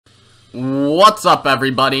What's up,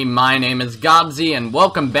 everybody? My name is Godzi, and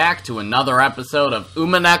welcome back to another episode of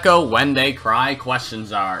Umineko When They Cry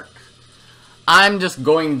Questions Arc. I'm just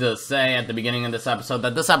going to say at the beginning of this episode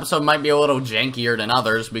that this episode might be a little jankier than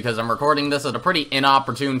others because I'm recording this at a pretty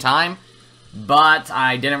inopportune time, but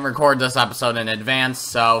I didn't record this episode in advance,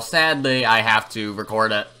 so sadly I have to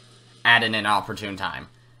record it at an inopportune time.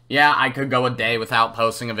 Yeah, I could go a day without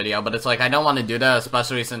posting a video, but it's like I don't want to do that,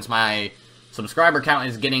 especially since my subscriber count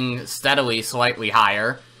is getting steadily slightly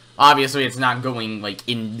higher. Obviously, it's not going, like,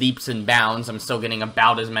 in leaps and bounds. I'm still getting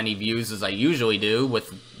about as many views as I usually do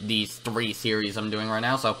with these 3 series I'm doing right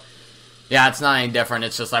now, so yeah, it's not any different.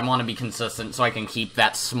 It's just I want to be consistent so I can keep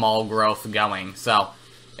that small growth going. So,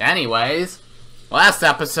 anyways, last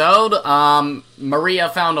episode, Maria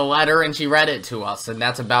found a letter and she read it to us, and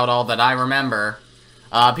that's about all that I remember.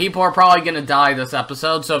 People are probably gonna die this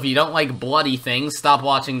episode, so if you don't like bloody things, stop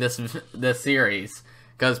watching this series,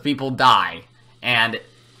 because people die, and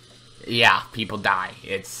yeah, people die.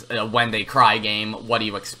 It's a When They Cry game. What do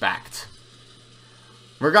you expect?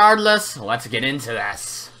 Regardless, let's get into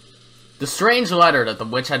this. The strange letter that the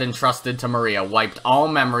witch had entrusted to Maria wiped all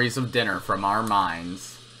memories of dinner from our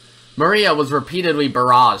minds. Maria was repeatedly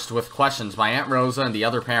barraged with questions by Aunt Rosa and the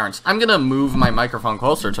other parents. I'm gonna move my microphone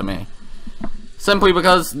closer to me, simply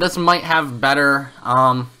because this might have better,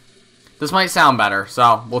 this might sound better,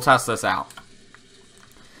 so we'll test this out.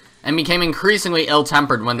 And became increasingly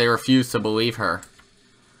ill-tempered when they refused to believe her.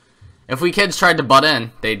 If we kids tried to butt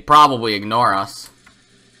in, they'd probably ignore us.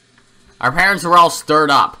 Our parents were all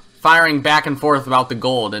stirred up, firing back and forth about the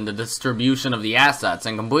gold and the distribution of the assets,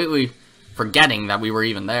 and completely forgetting that we were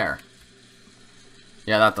even there.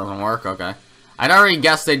 Yeah, that doesn't work, okay. I'd already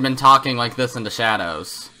guessed they'd been talking like this in the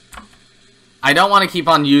shadows. I don't want to keep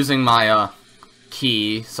on using my,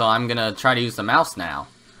 key, so I'm gonna try to use the mouse now.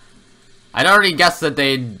 I'd already guessed that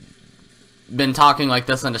they'd been talking like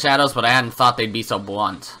this in the shadows, but I hadn't thought they'd be so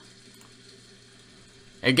blunt.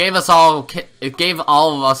 It gave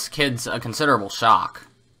all of us kids a considerable shock.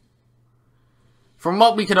 From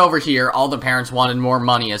what we could overhear, all the parents wanted more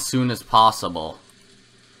money as soon as possible.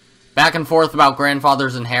 Back and forth about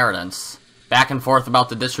grandfather's inheritance. Back and forth about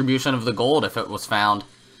the distribution of the gold if it was found.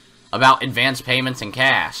 About advance payments and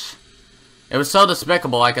cash. It was so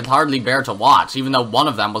despicable I could hardly bear to watch, even though one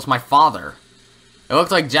of them was my father. It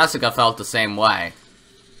looked like Jessica felt the same way.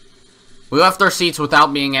 We left our seats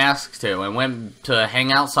without being asked to, and went to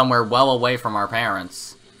hang out somewhere well away from our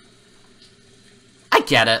parents. I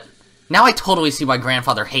get it. Now I totally see why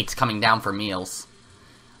grandfather hates coming down for meals.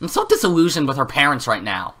 I'm so disillusioned with her parents right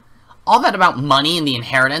now. All that about money and the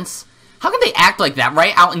inheritance. How can they act like that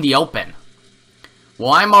right out in the open?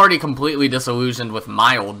 Well, I'm already completely disillusioned with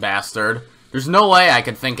my old bastard. There's no way I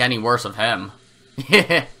could think any worse of him.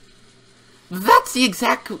 That's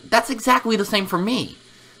exactly the same for me.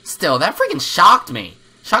 Still, that freaking shocked me.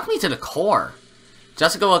 Shocked me to the core.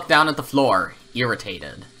 Jessica looked down at the floor,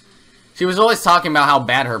 irritated. She was always talking about how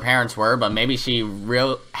bad her parents were, but maybe she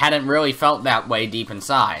hadn't really felt that way deep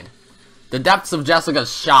inside. The depths of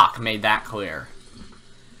Jessica's shock made that clear.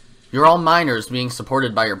 You're all minors being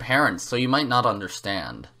supported by your parents, so you might not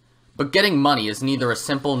understand. But getting money is neither a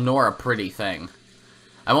simple nor a pretty thing.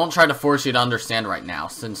 I won't try to force you to understand right now,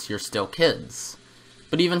 since you're still kids.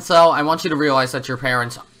 But even so, I want you to realize that your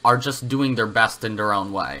parents are just doing their best in their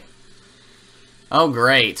own way. Oh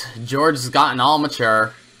great, George has gotten all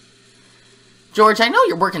mature. George, I know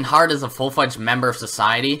you're working hard as a full-fledged member of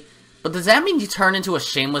society, but does that mean you turn into a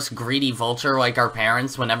shameless, greedy vulture like our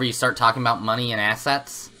parents whenever you start talking about money and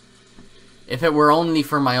assets? If it were only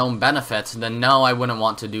for my own benefit, then no, I wouldn't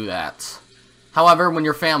want to do that. However, when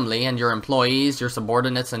your family and your employees, your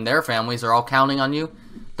subordinates, and their families are all counting on you,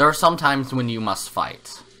 there are some times when you must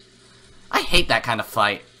fight. I hate that kind of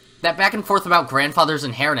fight. That back and forth about grandfather's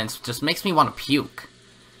inheritance just makes me want to puke.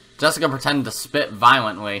 Jessica pretended to spit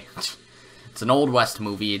violently. It's an Old West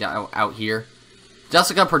movie out here.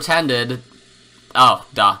 Jessica pretended... Oh,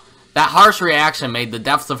 duh. That harsh reaction made the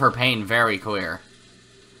depths of her pain very clear.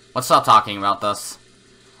 Let's stop talking about this.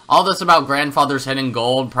 All this about grandfather's hidden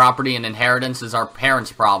gold, property, and inheritance is our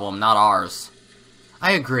parents' problem, not ours.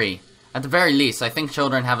 I agree. At the very least, I think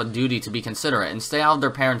children have a duty to be considerate and stay out of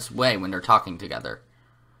their parents' way when they're talking together.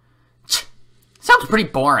 Sounds pretty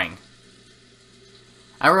boring.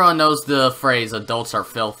 Everyone knows the phrase, adults are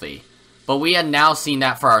filthy. But we had now seen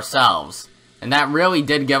that for ourselves, and that really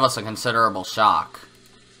did give us a considerable shock.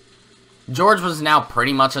 George was now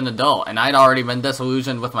pretty much an adult, and I'd already been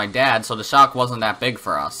disillusioned with my dad, so the shock wasn't that big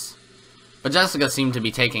for us. But Jessica seemed to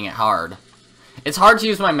be taking it hard. It's hard to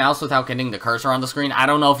use my mouse without getting the cursor on the screen. I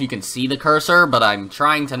don't know if you can see the cursor, but I'm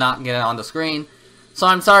trying to not get it on the screen. So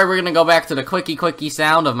I'm sorry, we're gonna go back to the clicky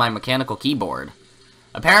sound of my mechanical keyboard.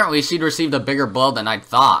 Apparently, she'd received a bigger blow than I'd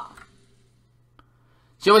thought.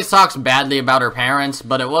 She always talks badly about her parents,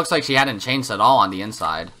 but it looks like she hadn't changed at all on the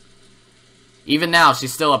inside. Even now,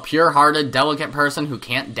 she's still a pure-hearted, delicate person who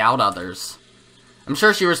can't doubt others. I'm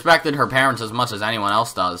sure she respected her parents as much as anyone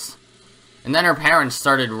else does. And then her parents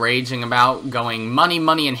started raging about, going, money,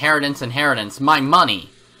 money, inheritance, inheritance, my money,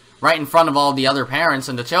 right in front of all the other parents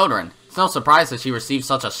and the children. It's no surprise that she received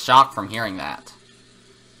such a shock from hearing that.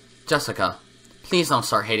 Jessica, please don't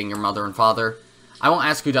start hating your mother and father. I won't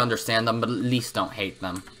ask you to understand them, but at least don't hate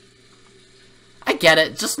them. I get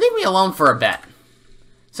it, just leave me alone for a bit.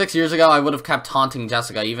 6 years ago, I would have kept taunting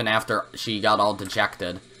Jessica even after she got all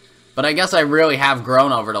dejected. But I guess I really have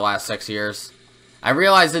grown over the last 6 years. I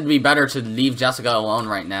realized it'd be better to leave Jessica alone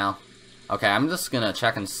right now. Okay, I'm just gonna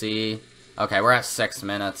check and see. Okay, we're at 6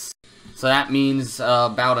 minutes. So that means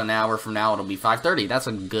about an hour from now it'll be 5:30. That's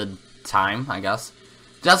a good time, I guess.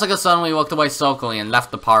 Jessica suddenly looked away sulkily and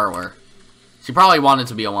left the parlor. She probably wanted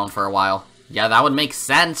to be alone for a while. Yeah, that would make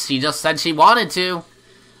sense. She just said she wanted to.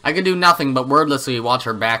 I could do nothing but wordlessly watch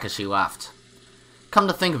her back as she left. Come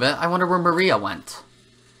to think of it, I wonder where Maria went.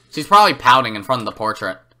 She's probably pouting in front of the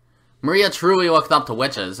portrait. Maria truly looked up to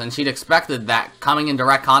witches, and she'd expected that coming in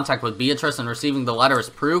direct contact with Beatrice and receiving the letter as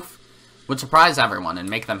proof would surprise everyone and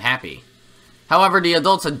make them happy. However, the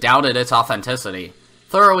adults had doubted its authenticity,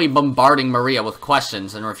 thoroughly bombarding Maria with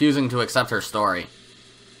questions and refusing to accept her story.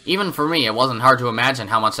 Even for me, it wasn't hard to imagine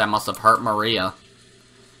how much that must have hurt Maria.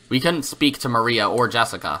 We couldn't speak to Maria or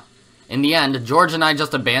Jessica. In the end, George and I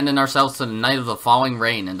just abandoned ourselves to the night of the falling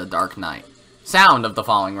rain in the dark night. Sound of the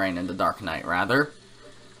falling rain in the dark night, rather.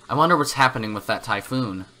 I wonder what's happening with that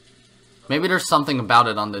typhoon. Maybe there's something about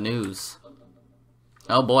it on the news.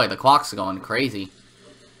 Oh boy, the clock's going crazy.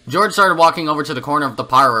 George started walking over to the corner of the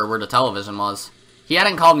parlor where the television was. He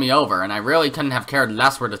hadn't called me over, and I really couldn't have cared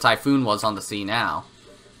less where the typhoon was on the sea now.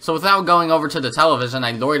 So without going over to the television,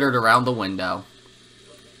 I loitered around the window.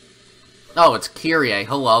 Oh, it's Kyrie.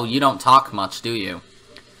 Hello, you don't talk much, do you?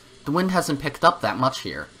 The wind hasn't picked up that much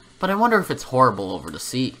here, but I wonder if it's horrible over the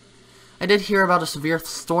sea. I did hear about a severe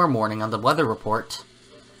storm warning on the weather report.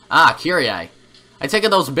 Ah, Kyrie. I take it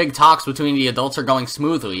those big talks between the adults are going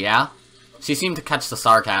smoothly, yeah? She seemed to catch the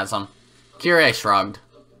sarcasm. Kyrie shrugged.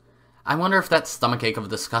 I wonder if that stomachache of a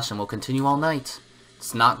discussion will continue all night.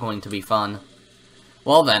 It's not going to be fun.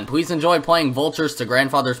 Well then, please enjoy playing vultures to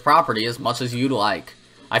grandfather's property as much as you'd like.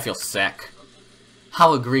 I feel sick.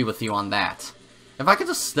 I'll agree with you on that. If I could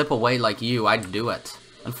just slip away like you, I'd do it.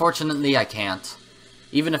 Unfortunately, I can't.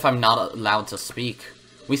 Even if I'm not allowed to speak.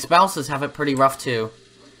 We spouses have it pretty rough too.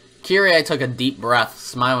 Kyrie took a deep breath,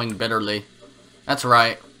 smiling bitterly. That's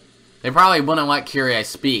right. They probably wouldn't let Kyrie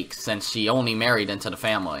speak, since she only married into the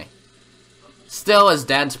family. Still, as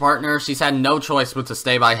Dad's partner, she's had no choice but to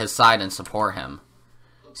stay by his side and support him.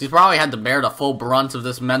 She's probably had to bear the full brunt of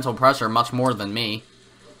this mental pressure much more than me.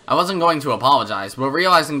 I wasn't going to apologize, but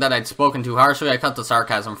realizing that I'd spoken too harshly, I cut the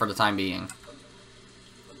sarcasm for the time being.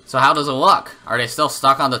 So how does it look? Are they still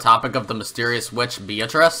stuck on the topic of the mysterious witch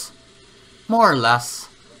Beatrice? More or less.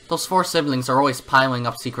 Those 4 siblings are always piling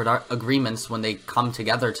up secret agreements when they come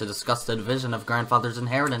together to discuss the division of grandfather's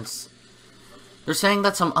inheritance. They're saying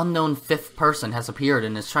that some unknown 5th person has appeared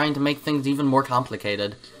and is trying to make things even more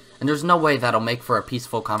complicated, and there's no way that'll make for a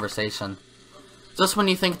peaceful conversation. Just when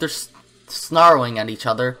you think they're snarling at each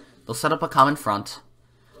other, they'll set up a common front.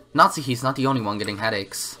 Natsuhi's not the only one getting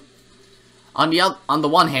headaches. On the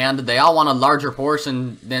one hand, they all want a larger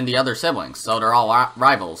portion than the other siblings, so they're all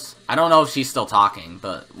rivals. I don't know if she's still talking,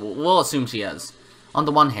 but we'll assume she is. On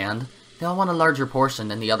the one hand, they all want a larger portion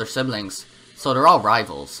than the other siblings, so they're all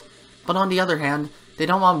rivals. But on the other hand, they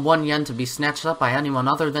don't want 1 yen to be snatched up by anyone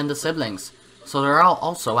other than the siblings, so they're all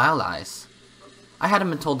also allies. I hadn't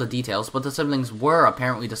been told the details, but the siblings were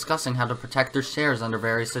apparently discussing how to protect their shares under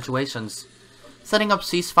various situations. Setting up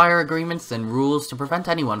ceasefire agreements and rules to prevent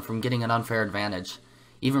anyone from getting an unfair advantage,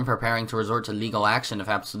 even preparing to resort to legal action if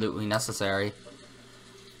absolutely necessary.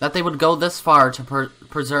 That they would go this far to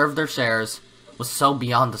preserve their shares was so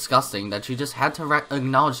beyond disgusting that you just had to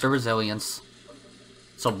acknowledge their resilience.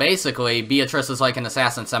 So basically, Beatrice is like an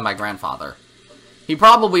assassin sent by grandfather. He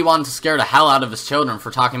probably wanted to scare the hell out of his children for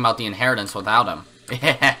talking about the inheritance without him.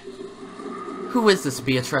 Who is this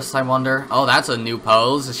Beatrice, I wonder? Oh, that's a new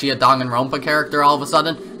pose. Is she a Danganronpa character all of a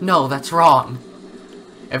sudden? No, that's wrong.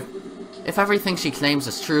 If everything she claims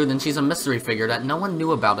is true, then she's a mystery figure that no one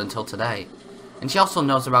knew about until today. And she also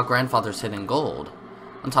knows about grandfather's hidden gold.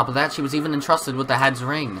 On top of that, she was even entrusted with the head's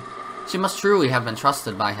ring. She must truly have been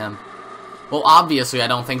trusted by him. Well, obviously I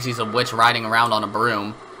don't think she's a witch riding around on a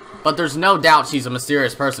broom. But there's no doubt she's a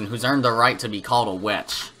mysterious person who's earned the right to be called a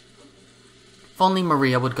witch. If only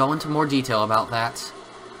Maria would go into more detail about that.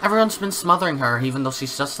 Everyone's been smothering her, even though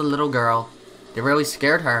she's just a little girl. They really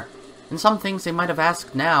scared her, and some things they might have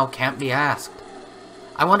asked now can't be asked.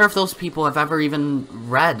 I wonder if those people have ever even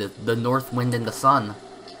read The North Wind and the Sun.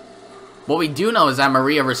 What we do know is that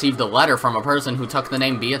Maria received a letter from a person who took the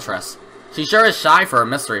name Beatrice. She sure is shy for a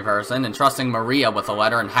mystery person, entrusting Maria with a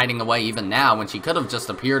letter and hiding away even now when she could have just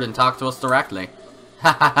appeared and talked to us directly.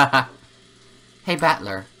 Ha ha ha ha. Hey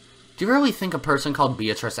Battler, do you really think a person called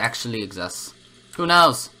Beatrice actually exists? Who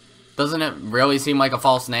knows? Doesn't it really seem like a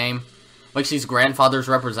false name? Like she's grandfather's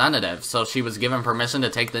representative, so she was given permission to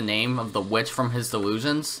take the name of the witch from his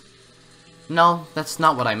delusions? No, that's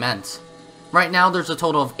not what I meant. Right now there's a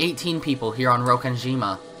total of 18 people here on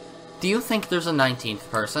Rokanjima. Do you think there's a 19th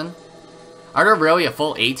person? Are there really a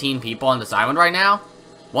full 18 people on this island right now?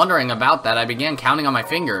 Wondering about that, I began counting on my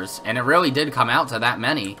fingers, and it really did come out to that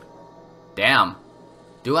many. Damn.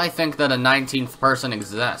 Do I think that a 19th person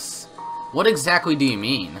exists? What exactly do you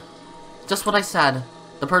mean? Just what I said.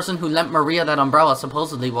 The person who lent Maria that umbrella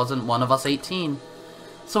supposedly wasn't one of us 18.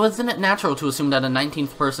 So isn't it natural to assume that a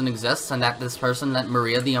 19th person exists and that this person lent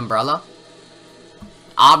Maria the umbrella?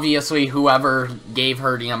 Obviously, whoever gave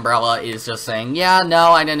her the umbrella is just saying, yeah,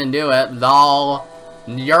 no, I didn't do it, lol.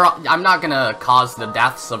 I'm not gonna cause the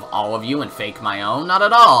deaths of all of you and fake my own, not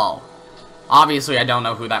at all. Obviously, I don't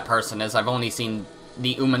know who that person is. I've only seen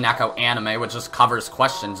the Umineko anime, which just covers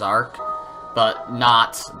questions arc, but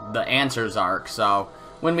not the answers arc, so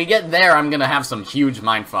when we get there, I'm gonna have some huge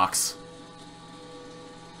mindfucks.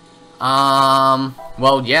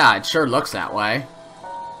 Well, yeah, it sure looks that way.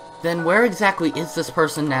 Then where exactly is this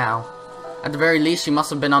person now? At the very least, she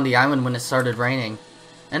must have been on the island when it started raining.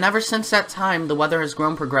 And ever since that time, the weather has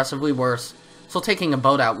grown progressively worse, so taking a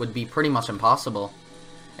boat out would be pretty much impossible.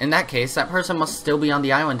 In that case, that person must still be on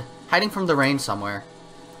the island, hiding from the rain somewhere,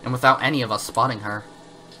 and without any of us spotting her.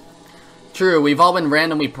 True, we've all been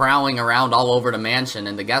randomly prowling around all over the mansion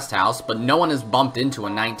and the guest house, but no one has bumped into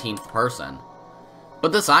a 19th person.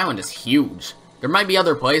 But this island is huge. There might be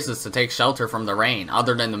other places to take shelter from the rain,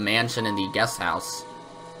 other than the mansion and the guest house.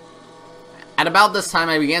 At about this time,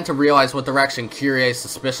 I began to realize what direction Kyrie's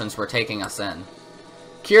suspicions were taking us in.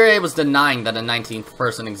 Kyrie was denying that a 19th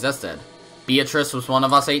person existed. Beatrice was one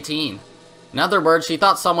of us 18. In other words, she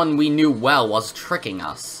thought someone we knew well was tricking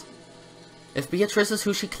us. If Beatrice is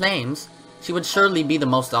who she claims, she would surely be the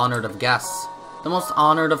most honored of guests, the most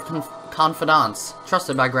honored of confidants,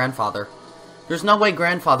 trusted by Grandfather. There's no way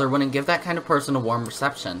Grandfather wouldn't give that kind of person a warm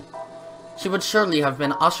reception. She would surely have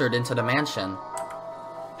been ushered into the mansion.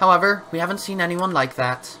 However, we haven't seen anyone like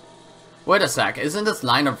that. Wait a sec, isn't this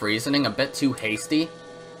line of reasoning a bit too hasty?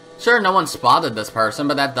 Sure, no one spotted this person,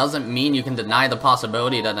 but that doesn't mean you can deny the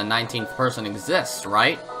possibility that a 19th person exists,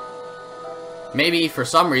 right? Maybe, for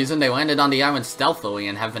some reason, they landed on the island stealthily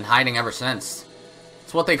and have been hiding ever since.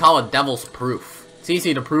 It's what they call a devil's proof. It's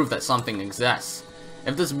easy to prove that something exists.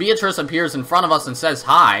 If this Beatrice appears in front of us and says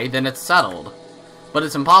hi, then it's settled. But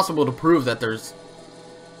it's impossible to prove that there's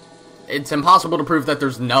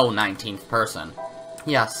no 19th person.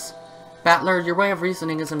 Yes. Battler, your way of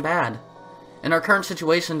reasoning isn't bad. In our current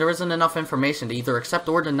situation, there isn't enough information to either accept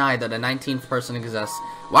or deny that a 19th person exists.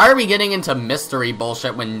 Why are we getting into mystery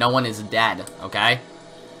bullshit when no one is dead, okay?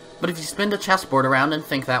 But if you spin the chessboard around and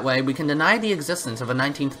think that way, we can deny the existence of a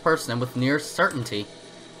 19th person with near certainty.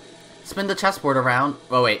 Spin the chessboard around...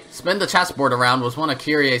 Oh wait, spin the chessboard around was one of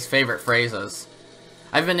Kyrie's favorite phrases.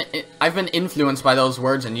 I've been influenced by those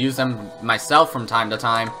words and use them myself from time to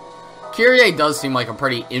time. Kyrie does seem like a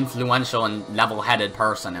pretty influential and level-headed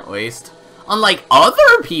person, at least. Unlike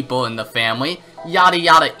other people in the family, yada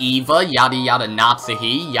yada Eva, yada yada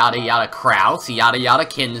Natsuhi, yada yada Kraus, yada yada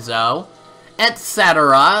Kinzo,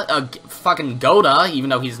 etc. Fucking Goda, even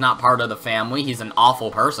though he's not part of the family, he's an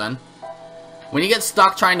awful person. When you get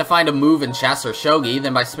stuck trying to find a move in chess or shogi,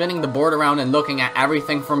 then by spinning the board around and looking at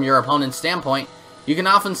everything from your opponent's standpoint, you can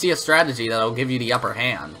often see a strategy that'll give you the upper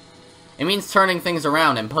hand. It means turning things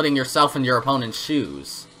around and putting yourself in your opponent's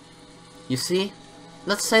shoes. You see?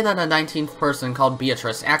 Let's say that a 19th person called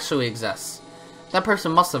Beatrice actually exists. That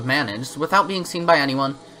person must have managed, without being seen by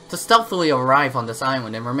anyone, to stealthily arrive on this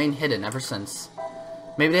island and remain hidden ever since.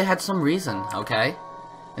 Maybe they had some reason, okay?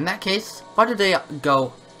 In that case, why did they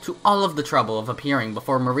go to all of the trouble of appearing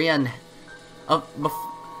before Maria and...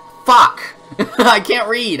 Fuck! I can't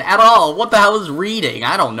read at all. What the hell is reading?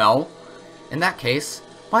 I don't know. In that case,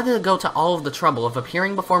 why did they go to all of the trouble of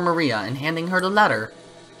appearing before Maria and handing her the letter?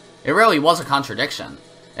 It really was a contradiction.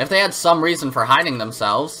 If they had some reason for hiding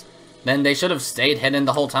themselves, then they should have stayed hidden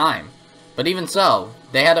the whole time. But even so,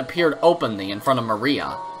 they had appeared openly in front of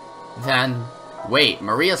Maria. Then, wait,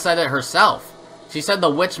 Maria said it herself. She said the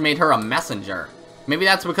witch made her a messenger. Maybe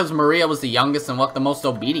that's because Maria was the youngest and looked the most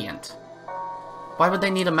obedient. Why would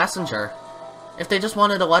they need a messenger? If they just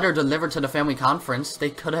wanted a letter delivered to the family conference, they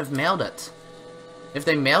could have mailed it. If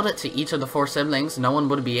they mailed it to each of the 4 siblings, no one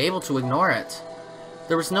would be able to ignore it.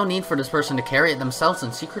 There was no need for this person to carry it themselves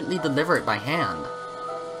and secretly deliver it by hand.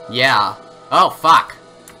 Yeah. Oh, fuck.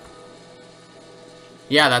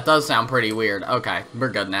 Yeah, that does sound pretty weird. Okay, we're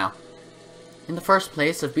good now. In the first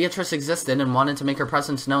place, if Beatrice existed and wanted to make her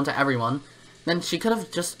presence known to everyone, then she could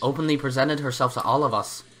have just openly presented herself to all of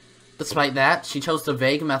us. Despite that, she chose the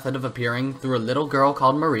vague method of appearing through a little girl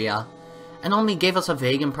called Maria, and only gave us a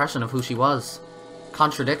vague impression of who she was.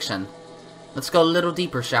 Contradiction. Let's go a little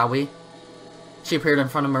deeper, shall we? She appeared in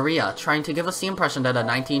front of Maria, trying to give us the impression that a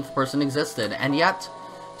 19th person existed, and yet,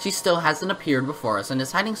 she still hasn't appeared before us and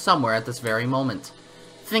is hiding somewhere at this very moment.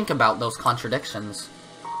 Think about those contradictions.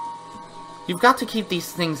 You've got to keep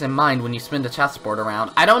these things in mind when you spin the chessboard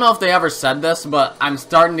around. I don't know if they ever said this, but I'm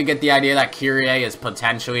starting to get the idea that Kyrie is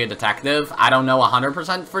potentially a detective. I don't know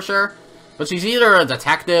 100% for sure, but she's either a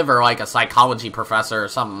detective or like a psychology professor or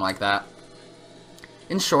something like that.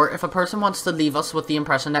 In short, if a person wants to leave us with the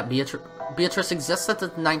impression that Beatrice exists as the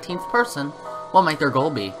 19th person, what might their goal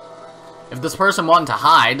be? If this person wanted to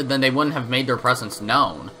hide, then they wouldn't have made their presence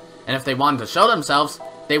known. And if they wanted to show themselves,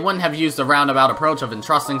 they wouldn't have used the roundabout approach of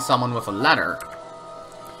entrusting someone with a letter.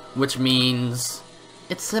 Which means...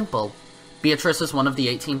 It's simple. Beatrice is one of the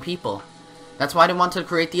 18 people. That's why they want to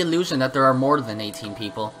create the illusion that there are more than 18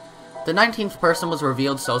 people. The 19th person was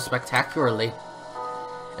revealed so spectacularly.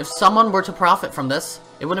 If someone were to profit from this,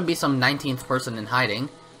 it wouldn't be some 19th person in hiding.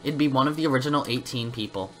 It'd be one of the original 18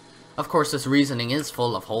 people. Of course, this reasoning is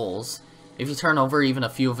full of holes. If you turn over even a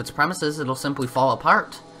few of its premises, it'll simply fall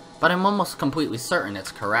apart. But I'm almost completely certain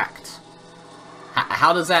it's correct.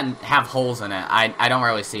 How does that have holes in it? I don't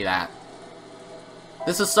really see that.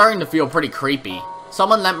 This is starting to feel pretty creepy.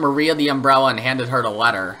 Someone lent Maria the umbrella and handed her the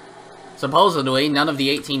letter. Supposedly, none of the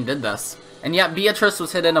 18 did this. And yet Beatrice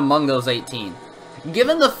was hidden among those 18.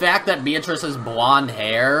 Given the fact that Beatrice's blonde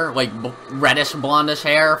hair, like reddish blondish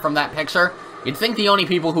hair from that picture, you'd think the only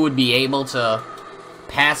people who would be able to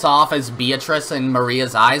pass off as Beatrice in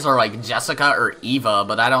Maria's eyes are like Jessica or Eva,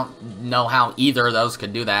 but I don't know how either of those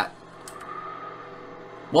could do that.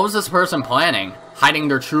 What was this person planning? Hiding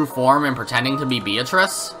their true form and pretending to be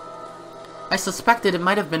Beatrice? I suspected it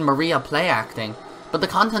might have been Maria play acting, but the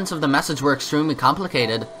contents of the message were extremely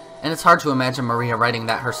complicated, and it's hard to imagine Maria writing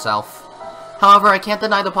that herself. However, I can't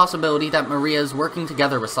deny the possibility that Maria is working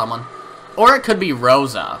together with someone. Or it could be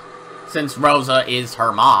Rosa, since Rosa is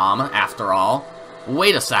her mom, after all.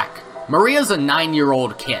 Wait a sec. Maria's a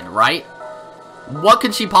 9-year-old kid, right? What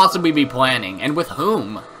could she possibly be planning, and with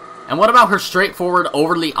whom? And what about her straightforward,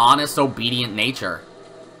 overly honest, obedient nature?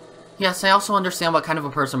 Yes, I also understand what kind of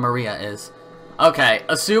a person Maria is. Okay,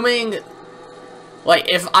 assuming... like,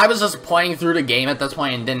 if I was just playing through the game at this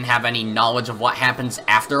point and didn't have any knowledge of what happens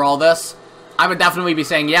after all this, I would definitely be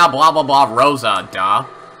saying, yeah, blah blah blah, Rosa, duh.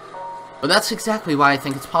 But that's exactly why I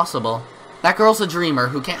think it's possible. That girl's a dreamer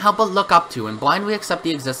who can't help but look up to and blindly accept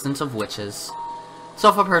the existence of witches. So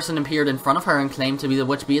if a person appeared in front of her and claimed to be the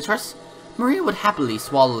witch Beatrice, Maria would happily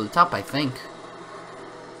swallow it up, I think.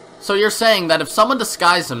 So you're saying that if someone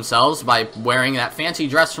disguised themselves by wearing that fancy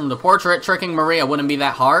dress from the portrait, tricking Maria wouldn't be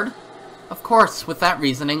that hard? Of course, with that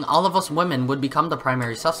reasoning, all of us women would become the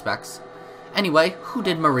primary suspects. Anyway, who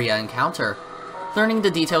did Maria encounter? Learning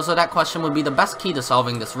the details of that question would be the best key to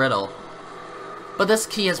solving this riddle. But this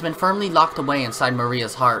key has been firmly locked away inside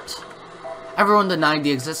Maria's heart. Everyone denied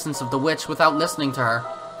the existence of the witch without listening to her,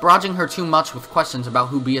 barraging her too much with questions about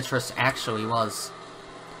who Beatrice actually was.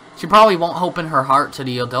 She probably won't open her heart to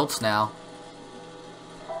the adults now.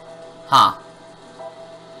 Huh.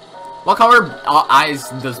 What color eyes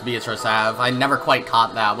does Beatrice have? I never quite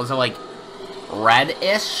caught that. Was it like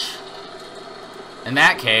reddish? In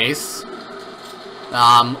that case,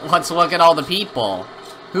 let's look at all the people.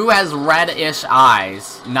 Who has reddish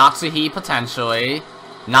eyes? Natsuhi, potentially.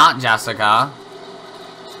 Not Jessica.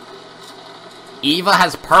 Eva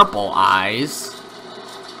has purple eyes.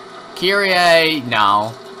 Kyrie,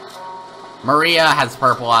 no. Maria has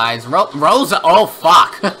purple eyes. Rosa, oh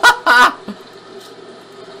fuck.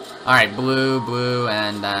 Alright, blue,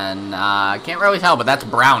 and then, can't really tell, but that's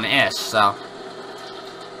brownish, so.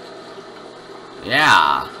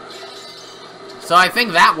 Yeah. So I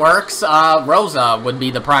think that works. Rosa would be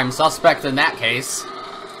the prime suspect in that case.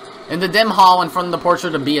 In the dim hall in front of the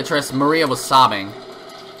portrait of Beatrice, Maria was sobbing.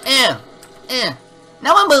 No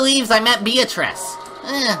one believes I met Beatrice.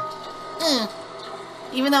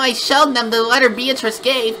 Even though I showed them the letter Beatrice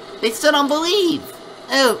gave, they still don't believe.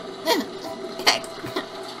 Oh. Heck.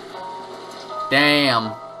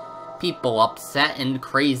 Damn. People upset and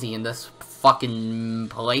crazy in this fucking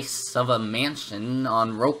place of a mansion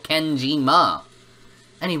on Rokenjima.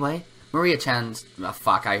 Anyway, Maria-chan's... Oh,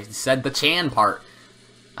 fuck, I said the Chan part.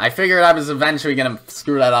 I figured I was eventually gonna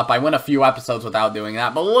screw that up. I went a few episodes without doing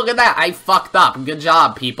that, but look at that, I fucked up. Good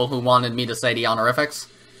job, people who wanted me to say the honorifics.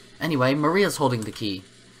 Anyway, Maria's holding the key.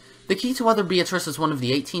 The key to whether Beatrice is one of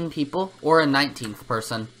the 18 people or a 19th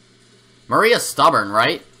person. Maria's stubborn,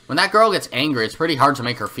 right? When that girl gets angry, it's pretty hard to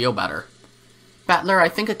make her feel better. Battler, I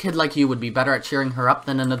think a kid like you would be better at cheering her up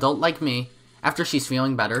than an adult like me. After she's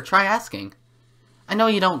feeling better, try asking. I know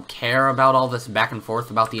you don't care about all this back and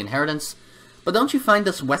forth about the inheritance, but don't you find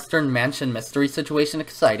this Western Mansion mystery situation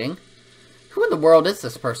exciting? Who in the world is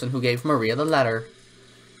this person who gave Maria the letter?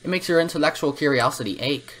 It makes your intellectual curiosity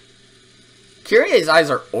ache. Kyrie's eyes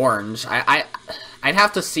are orange. I'd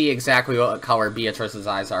have to see exactly what color Beatrice's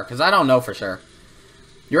eyes are, because I don't know for sure.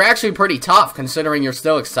 You're actually pretty tough, considering you're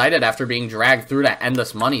still excited after being dragged through that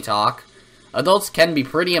endless money talk. Adults can be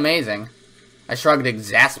pretty amazing. I shrugged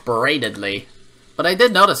exasperatedly. But I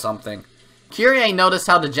did notice something. Kyrie noticed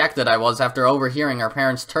how dejected I was after overhearing our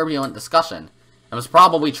parents' turbulent discussion, and was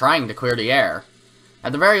probably trying to clear the air.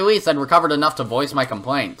 At the very least, I'd recovered enough to voice my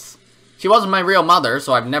complaints. She wasn't my real mother,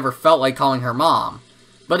 so I've never felt like calling her mom.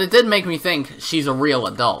 But it did make me think she's a real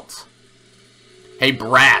adult. Hey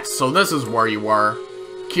brats, so this is where you were.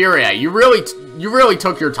 Kyrie, you really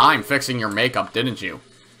took your time fixing your makeup, didn't you?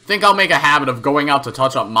 Think I'll make a habit of going out to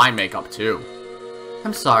touch up my makeup too.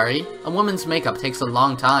 I'm sorry, a woman's makeup takes a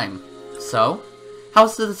long time. So,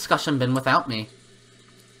 how's the discussion been without me?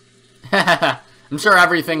 I'm sure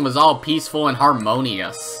everything was all peaceful and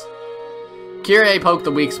harmonious. Kyrie poked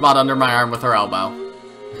the weak spot under my arm with her elbow.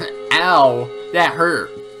 Ow, that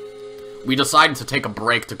hurt. We decided to take a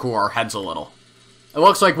break to cool our heads a little. It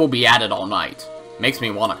looks like we'll be at it all night. Makes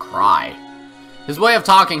me want to cry. His way of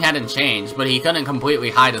talking hadn't changed, but he couldn't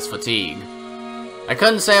completely hide his fatigue. I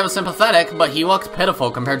couldn't say I was sympathetic, but he looked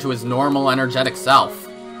pitiful compared to his normal, energetic self.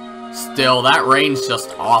 Still, that rain's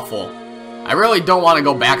just awful. I really don't want to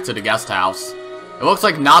go back to the guest house. It looks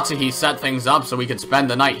like Natsuhi set things up so we could spend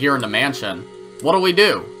the night here in the mansion. What do we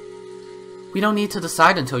do? We don't need to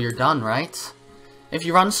decide until you're done, right? If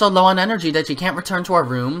you run so low on energy that you can't return to our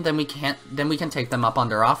room, then we can take them up on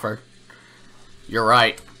their offer. You're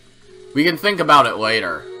right. We can think about it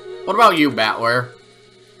later. What about you, Battler?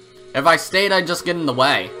 If I stayed, I'd just get in the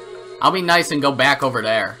way. I'll be nice and go back over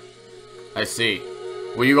there. I see.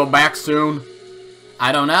 Will you go back soon?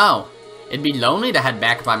 I don't know. It'd be lonely to head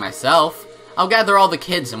back by myself. I'll gather all the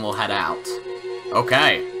kids and we'll head out.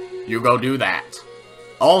 Okay, you go do that.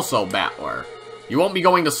 Also, Battler, you won't be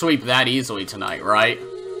going to sleep that easily tonight, right?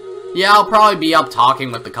 Yeah, I'll probably be up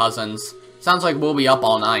talking with the cousins. Sounds like we'll be up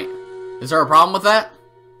all night. Is there a problem with that?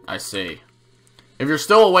 I see. If you're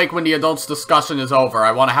still awake when the adults' discussion is over,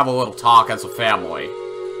 I want to have a little talk as a family.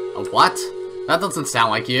 A what? That doesn't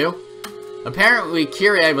sound like you. Apparently,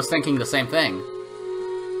 Kyrie was thinking the same thing.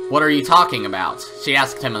 What are you talking about? She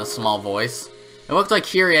asked him in a small voice. It looked like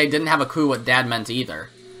Kyrie didn't have a clue what Dad meant either.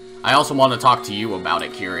 I also want to talk to you about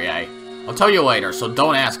it, Kyrie. I'll tell you later, so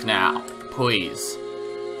don't ask now. Please.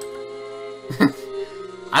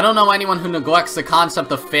 I don't know anyone who neglects the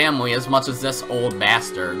concept of family as much as this old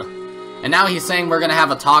bastard. And now he's saying we're gonna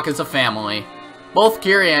have a talk as a family. Both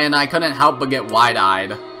Kyrie and I couldn't help but get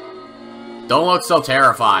wide-eyed. Don't look so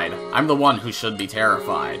terrified. I'm the one who should be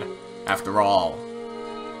terrified. After all.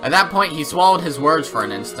 At that point, he swallowed his words for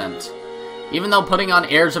an instant. Even though putting on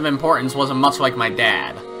airs of importance wasn't much like my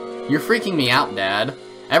dad. You're freaking me out, Dad.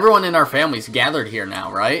 Everyone in our family's gathered here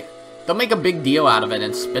now, right? Don't make a big deal out of it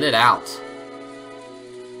and spit it out.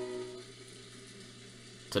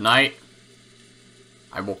 Tonight,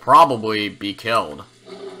 I will probably be killed.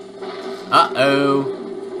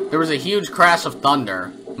 Uh-oh. There was a huge crash of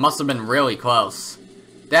thunder. Must have been really close.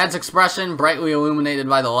 Dad's expression, brightly illuminated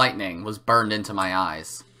by the lightning, was burned into my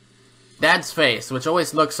eyes. Dad's face, which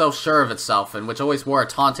always looked so sure of itself and which always wore a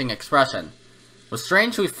taunting expression, was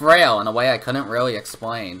strangely frail in a way I couldn't really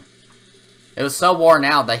explain. It was so worn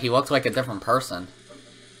out that he looked like a different person.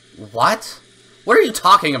 What? What are you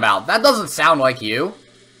talking about? That doesn't sound like you.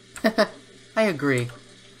 I agree.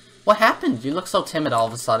 What happened? You look so timid all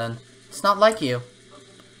of a sudden. It's not like you.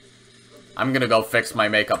 I'm gonna go fix my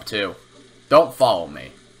makeup too. Don't follow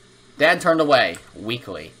me. Dad turned away,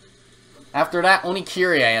 weakly. After that, only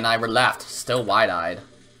Kyrie and I were left, still wide-eyed.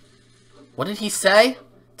 What did he say?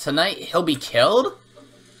 Tonight he'll be killed?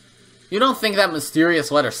 You don't think that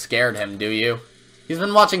mysterious letter scared him, do you? He's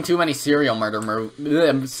been watching too many serial murder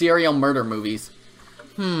movies.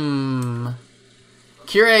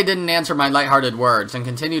 Kyrie didn't answer my lighthearted words and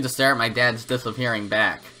continued to stare at my dad's disappearing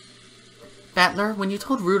back. Battler, when you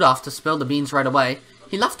told Rudolph to spill the beans right away,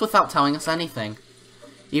 he left without telling us anything.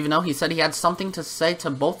 Even though he said he had something to say to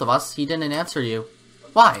both of us, he didn't answer you.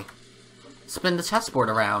 Why? Spin the chessboard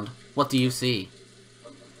around. What do you see?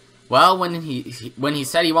 Well, when he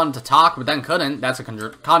said he wanted to talk but then couldn't, that's a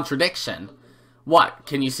contradiction. What,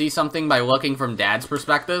 can you see something by looking from Dad's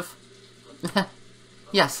perspective?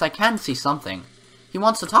 Yes, I can see something. He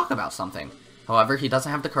wants to talk about something. However, he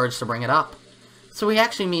doesn't have the courage to bring it up. So he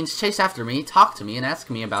actually means chase after me, talk to me, and ask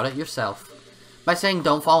me about it yourself. By saying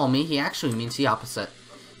don't follow me, he actually means the opposite.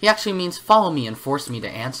 He actually means follow me and force me to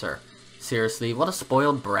answer. Seriously, what a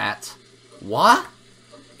spoiled brat. What?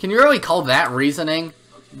 Can you really call that reasoning?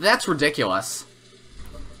 That's ridiculous.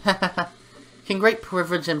 Can great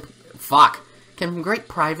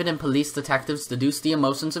private and police detectives deduce the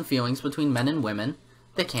emotions and feelings between men and women?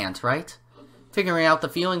 They can't, right? Figuring out the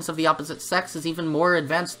feelings of the opposite sex is an even more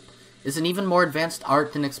advanced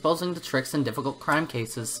art than exposing the tricks in difficult crime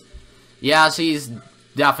cases. Yeah, she's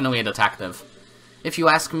definitely a detective. If you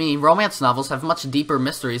ask me, romance novels have much deeper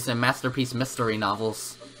mysteries than masterpiece mystery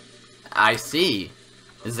novels. I see.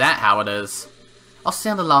 Is that how it is? I'll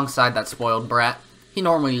stand alongside that spoiled brat. He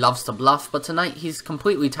normally loves to bluff, but tonight he's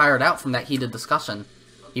completely tired out from that heated discussion.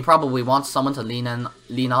 He probably wants someone to lean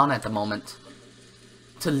on at the moment.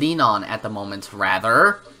 And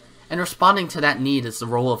responding to that need is the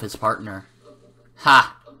role of his partner.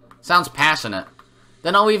 Ha! Sounds passionate.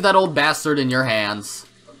 Then I'll leave that old bastard in your hands.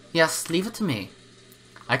 Yes, leave it to me.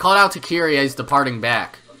 I called out to Kyrie's departing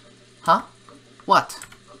back. Huh? What?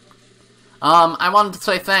 I wanted to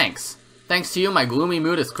say thanks. Thanks to you, my gloomy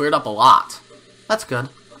mood has cleared up a lot. That's good.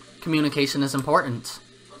 Communication is important.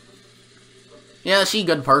 Yeah, she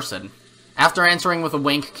good person. After answering with a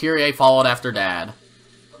wink, Kyrie followed after Dad.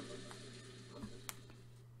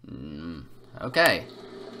 Okay.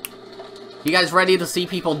 You guys ready to see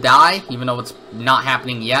people die? Even though it's not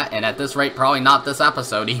happening yet, and at this rate, probably not this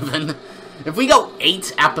episode even. If we go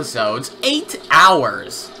 8 episodes, 8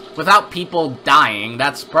 hours, without people dying,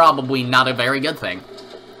 that's probably not a very good thing.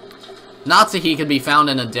 Natsuki could be found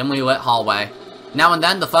in a dimly lit hallway. Now and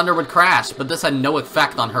then, the thunder would crash, but this had no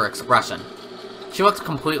effect on her expression. She looked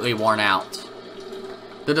completely worn out.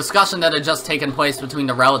 The discussion that had just taken place between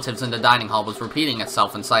the relatives in the dining hall was repeating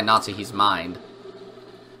itself inside Natsuki's mind.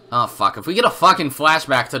 Oh, fuck. If we get a fucking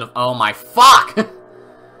flashback to the... Oh, my fuck!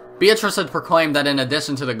 Beatrice had proclaimed that in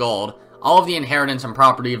addition to the gold, all of the inheritance and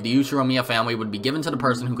property of the Ushiromiyas family would be given to the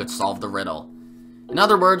person who could solve the riddle. In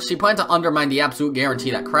other words, she planned to undermine the absolute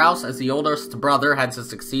guarantee that Kraus, as the oldest brother, had to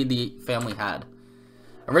succeed the family head.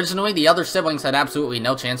 Originally, the other siblings had absolutely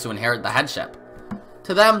no chance to inherit the headship.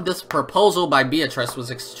 To them, this proposal by Beatrice was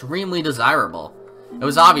extremely desirable. It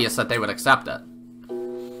was obvious that they would accept it.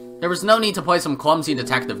 There was no need to play some clumsy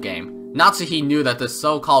detective game. Natsuki knew that this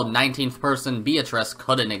so-called 19th person Beatrice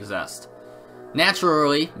couldn't exist.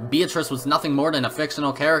 Naturally, Beatrice was nothing more than a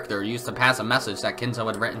fictional character used to pass a message that Kinzo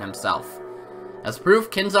had written himself. As proof,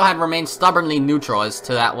 Kinzo had remained stubbornly neutral as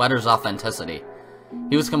to that letter's authenticity.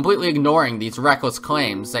 He was completely ignoring these reckless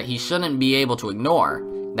claims that he shouldn't be able to ignore,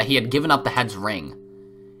 that he had given up the head's ring.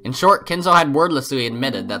 In short, Kinzo had wordlessly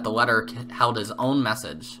admitted that the letter held his own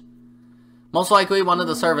message. Most likely, one of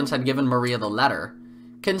the servants had given Maria the letter.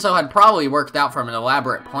 Kinzo had probably worked out from an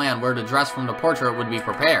elaborate plan where the dress from the portrait would be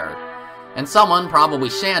prepared, and someone, probably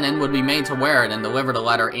Shannon, would be made to wear it and deliver the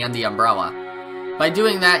letter and the umbrella. By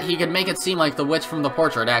doing that, he could make it seem like the witch from the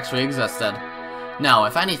portrait actually existed. No,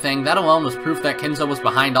 if anything, that alone was proof that Kinzo was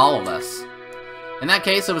behind all of this. In that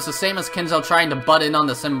case, it was the same as Kinzo trying to butt in on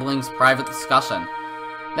the siblings' private discussion.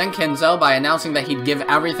 Then Kinzo, by announcing that he'd give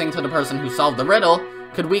everything to the person who solved the riddle,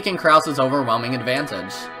 could weaken Kraus's overwhelming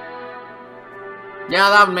advantage. Yeah,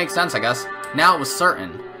 that would make sense, I guess. Now it was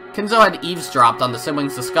certain. Kinzo had eavesdropped on the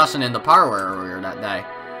siblings' discussion in the parlor earlier that day.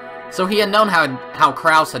 So he had known how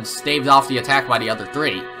Kraus had staved off the attack by the other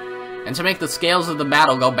three. And to make the scales of the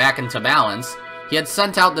battle go back into balance, he had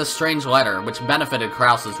sent out this strange letter, which benefited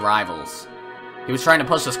Kraus's rivals. He was trying to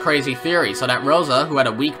push this crazy theory so that Rosa, who had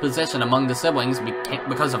a weak position among the siblings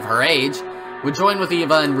because of her age, would join with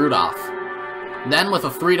Eva and Rudolph. Then, with a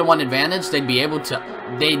 3-to-1 advantage, they'd be able to...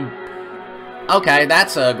 Okay,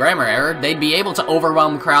 that's a grammar error. They'd be able to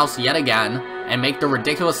overwhelm Kraus yet again, and make the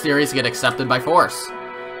ridiculous theories get accepted by force.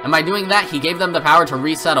 And by doing that, he gave them the power to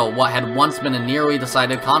resettle what had once been a nearly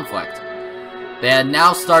decided conflict. They had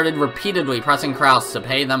now started repeatedly pressing Kraus to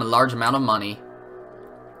pay them a large amount of money.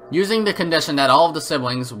 Using the condition that all of the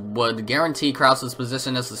siblings would guarantee Kraus's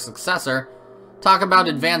position as the successor, Talk about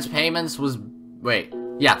advance payments was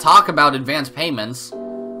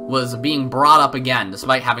being brought up again,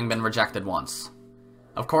 despite having been rejected once.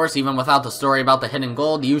 Of course, even without the story about the hidden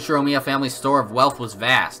gold, the Ushiromiya family's store of wealth was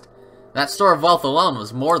vast. That store of wealth alone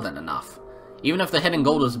was more than enough. Even if the hidden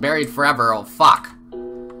gold was buried forever,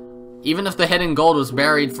 Even if the hidden gold was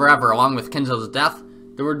buried forever along with Kinzo's death,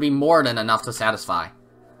 there would be more than enough to satisfy.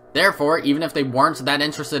 Therefore, even if they weren't that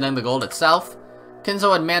interested in the gold itself,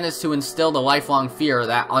 Kinzo had managed to instill the lifelong fear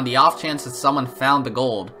that on the off chance that someone found the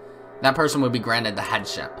gold, that person would be granted the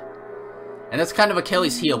headship. And this kind of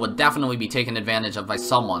Achilles heel would definitely be taken advantage of by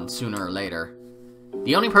someone sooner or later.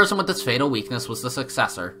 The only person with this fatal weakness was the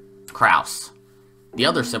successor, Kraus. The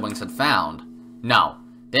other siblings had found. No,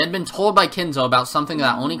 they had been told by Kinzo about something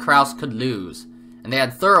that only Kraus could lose, and they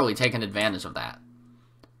had thoroughly taken advantage of that.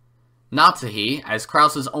 Natsuhi, as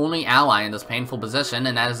Kraus's only ally in this painful position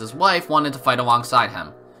and as his wife, wanted to fight alongside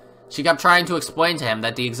him. She kept trying to explain to him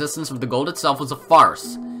that the existence of the gold itself was a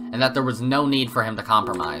farce, and that there was no need for him to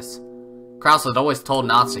compromise. Kraus had always told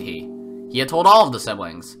Natsuhi. He had told all of the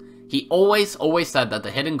siblings. He always said that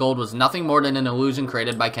the hidden gold was nothing more than an illusion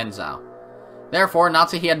created by Kinzo. Therefore,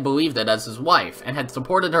 Natsuhi had believed it as his wife, and had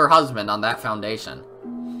supported her husband on that foundation.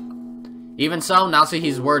 Even so,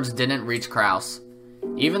 Natsuhi's words didn't reach Kraus.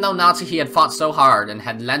 Even though Natsuhi had fought so hard and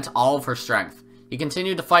had lent all of her strength, he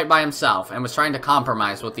continued to fight by himself and was trying to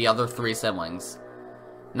compromise with the other three siblings.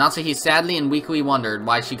 Natsuhi sadly and weakly wondered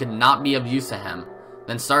why she could not be of use to him,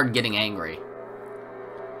 then started getting angry.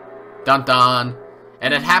 Dun dun!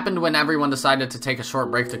 It had happened when everyone decided to take a short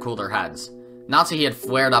break to cool their heads. Natsuhi had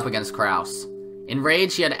flared up against Kraus.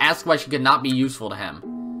 Enraged, she had asked why she could not be useful to him.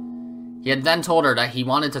 He had then told her that he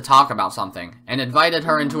wanted to talk about something, and invited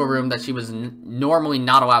her into a room that she was normally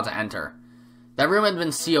not allowed to enter. That room had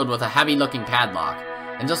been sealed with a heavy-looking padlock,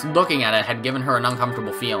 and just looking at it had given her an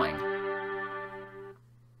uncomfortable feeling.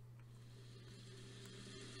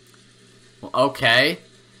 Well, okay.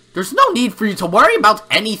 There's no need for you to worry about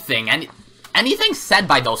anything said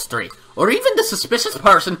by those three, or even the suspicious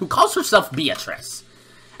person who calls herself Beatrice.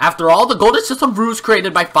 After all, the gold is just a ruse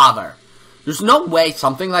created by Father. There's no way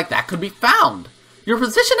something like that could be found. Your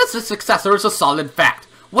position as the successor is a solid fact.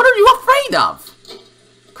 What are you afraid of?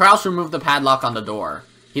 Kraus removed the padlock on the door.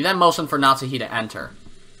 He then motioned for Natsuhi to enter.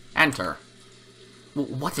 Enter.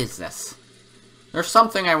 What is this? There's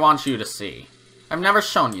something I want you to see. I've never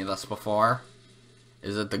shown you this before.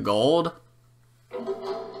 Is it the gold?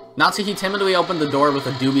 Natsuhi timidly opened the door with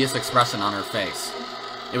a dubious expression on her face.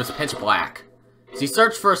 It was pitch black. She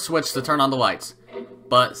searched for a switch to turn on the lights,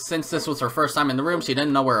 but since this was her first time in the room, she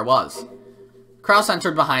didn't know where it was. Kraus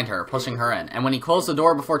entered behind her, pushing her in, and when he closed the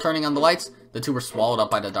door before turning on the lights, the two were swallowed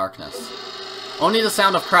up by the darkness. Only the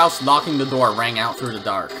sound of Kraus locking the door rang out through the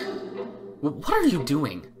dark. What are you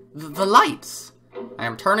doing? The lights! I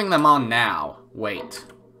am turning them on now. Wait.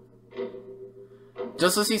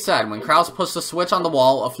 Just as he said, when Kraus pushed the switch on the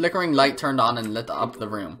wall, a flickering light turned on and lit up the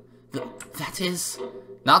room. That is...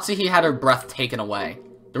 Natsuhi had her breath taken away.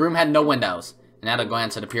 The room had no windows, and at a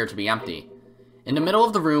glance it appeared to be empty. In the middle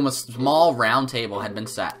of the room, a small round table had been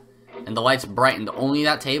set, and the lights brightened only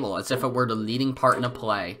that table as if it were the leading part in a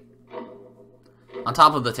play. On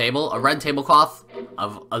top of the table, a red tablecloth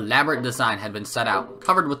of elaborate design had been set out,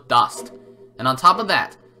 covered with dust, and on top of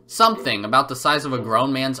that, something about the size of a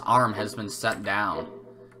grown man's arm has been set down.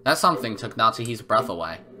 That something took Natsuhi's breath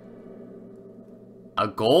away. A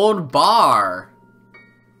gold bar!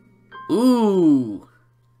 Ooh!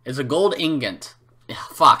 It's a gold ingot.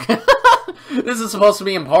 Fuck. This is supposed to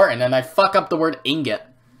be important, and I fuck up the word ingot.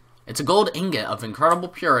 It's a gold ingot of incredible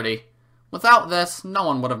purity. Without this, no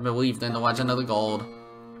one would have believed in the legend of the gold.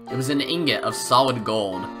 It was an ingot of solid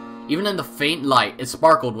gold. Even in the faint light, it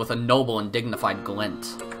sparkled with a noble and dignified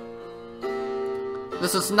glint.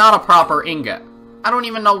 This is not a proper ingot. I don't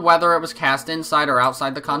even know whether it was cast inside or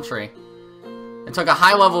outside the country. It took a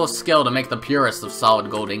high level of skill to make the purest of solid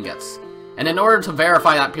gold ingots. And in order to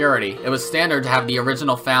verify that purity, it was standard to have the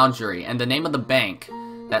original foundry and the name of the bank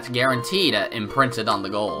that guaranteed it imprinted on the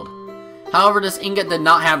gold. However, this ingot did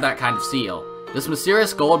not have that kind of seal. This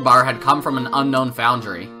mysterious gold bar had come from an unknown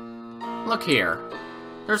foundry. Look here.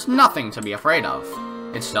 There's nothing to be afraid of.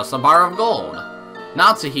 It's just a bar of gold.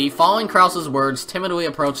 Natsuhi, following Kraus's words, timidly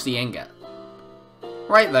approached the ingot.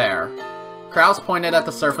 Right there. Kraus pointed at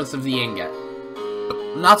the surface of the ingot.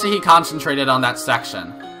 Natsuhi concentrated on that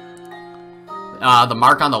section. The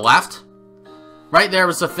mark on the left? Right there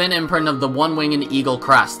was the thin imprint of the one-winged eagle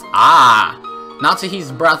crest. Ah!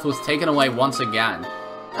 Natsuhi's breath was taken away once again.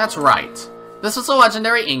 That's right. This is a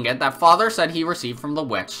legendary ingot that Father said he received from the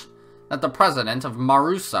witch, that the president of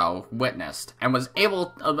Maruso witnessed, and was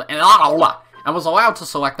able and was allowed to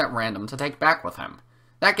select at random to take back with him.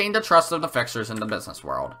 That gained the trust of the fixers in the business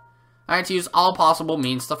world. I had to use all possible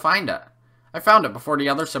means to find it. I found it before the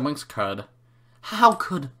other siblings could. How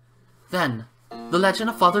could... Then, the legend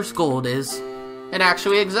of Father's gold is... It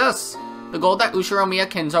actually exists. The gold that Ushiromiya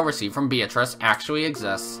Kinzo received from Beatrice actually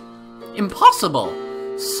exists. Impossible!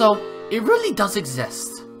 So, it really does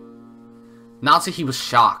exist. Natsuhi was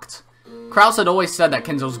shocked. Kraus had always said that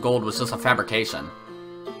Kinzo's gold was just a fabrication.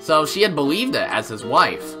 So she had believed it as his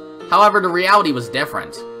wife. However, the reality was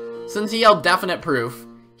different. Since he held definite proof,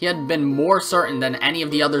 he had been more certain than any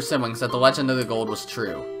of the other siblings that the legend of the gold was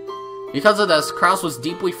true. Because of this, Kraus was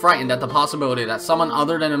deeply frightened at the possibility that someone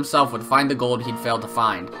other than himself would find the gold he'd failed to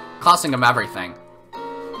find, costing him everything.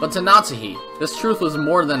 But to Natsuhi, this truth was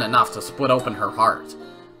more than enough to split open her heart.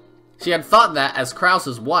 She had thought that, as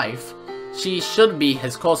Kraus's wife, she should be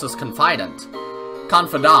his closest confidant,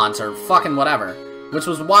 or fucking whatever, which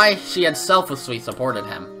was why she had selflessly supported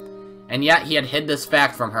him. And yet he had hid this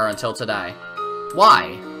fact from her until today.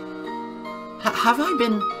 Why? Have I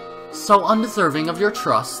been so undeserving of your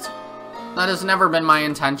trust? That has never been my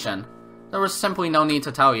intention. There was simply no need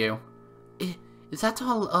to tell you. Is that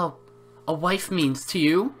all a wife means to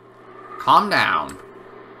you? Calm down.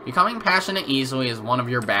 Becoming passionate easily is one of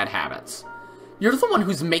your bad habits. You're the one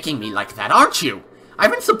who's making me like that, aren't you?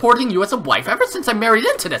 I've been supporting you as a wife ever since I married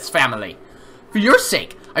into this family. For your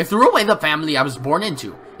sake, I threw away the family I was born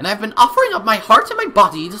into, and I've been offering up my heart and my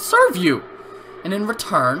body to serve you. And in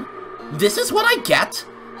return, this is what I get?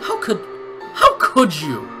 How could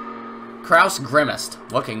you? Kraus grimaced,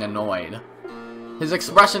 looking annoyed. His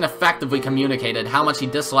expression effectively communicated how much he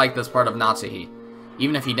disliked this part of Natsuhi,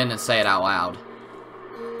 even if he didn't say it out loud.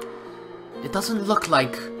 It doesn't look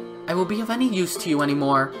like I will be of any use to you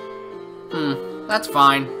anymore. That's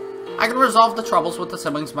fine. I can resolve the troubles with the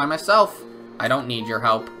siblings by myself. I don't need your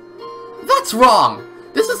help. That's wrong!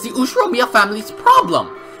 This is the Ushiromiya family's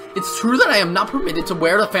problem! It's true that I am not permitted to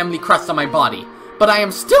wear the family crest on my body, but I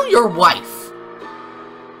am still your wife!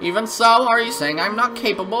 Even so, are you saying I'm not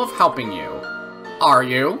capable of helping you? Are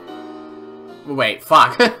you? Wait,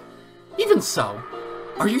 fuck. Even so,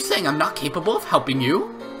 are you saying I'm not capable of helping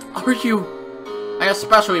you? Are you... I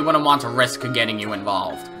especially wouldn't want to risk getting you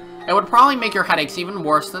involved. It would probably make your headaches even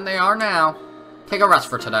worse than they are now. Take a rest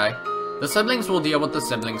for today. The siblings will deal with the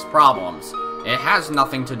siblings' problems. It has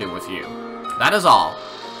nothing to do with you. That is all.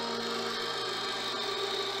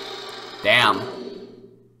 Damn.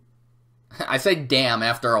 I say damn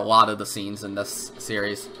after a lot of the scenes in this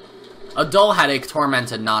series. A dull headache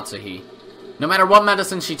tormented Natsuhi. No matter what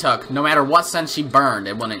medicine she took, no matter what sense she burned,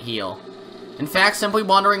 it wouldn't heal. In fact, simply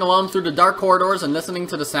wandering alone through the dark corridors and listening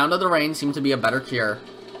to the sound of the rain seemed to be a better cure.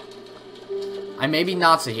 I may be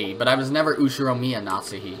Natsuhi, but I was never Ushiromiya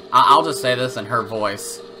Natsuhi. I'll just say this in her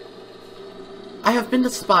voice. I have been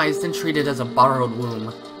despised and treated as a borrowed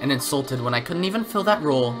womb, and insulted when I couldn't even fill that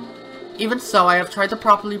role. Even so, I have tried to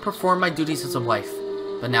properly perform my duties as a wife,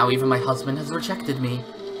 but now even my husband has rejected me.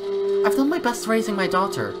 I've done my best raising my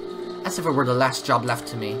daughter, as if it were the last job left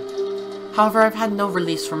to me. However, I've had no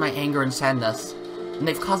release from my anger and sadness, and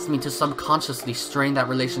they've caused me to subconsciously strain that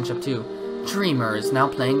relationship too. Dreamer is now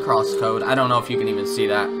playing crosscode. I don't know if you can even see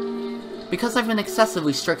that. Because I've been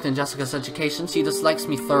excessively strict in Jessica's education, she dislikes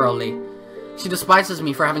me thoroughly. She despises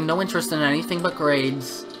me for having no interest in anything but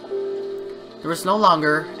grades. There is no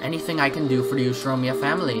longer anything I can do for the Ushiromiyas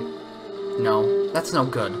family. No, that's no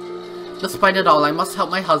good. Despite it all, I must help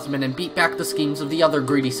my husband and beat back the schemes of the other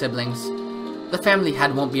greedy siblings. The family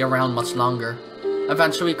head won't be around much longer.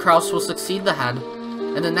 Eventually, Kraus will succeed the head,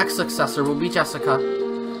 and the next successor will be Jessica.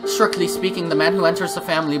 Strictly speaking, the man who enters the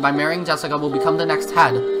family by marrying Jessica will become the next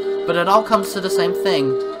head, but it all comes to the same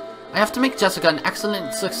thing. I have to make Jessica an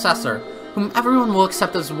excellent successor, whom everyone will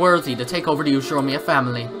accept as worthy to take over the Ushiromiyas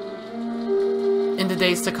family. In the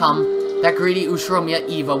days to come, that greedy Ushiromiya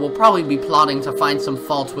Eva will probably be plotting to find some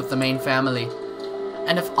fault with the main family.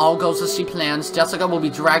 And if all goes as she plans, Jessica will be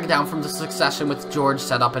dragged down from the succession with George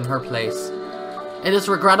set up in her place. It is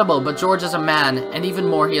regrettable, but George is a man, and even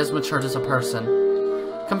more he has matured as a person.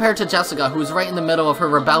 Compared to Jessica, who is right in the middle of her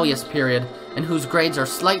rebellious period, and whose grades are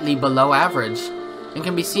slightly below average, and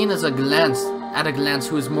can be seen as at a glance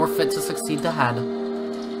who is more fit to succeed the head.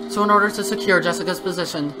 So in order to secure Jessica's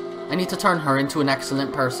position, I need to turn her into an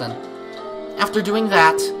excellent person. After doing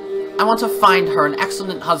that, I want to find her an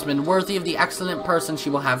excellent husband worthy of the excellent person she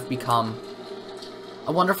will have become.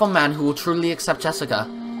 A wonderful man who will truly accept Jessica,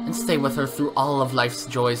 and stay with her through all of life's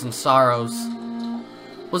joys and sorrows.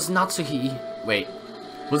 Was Natsuhi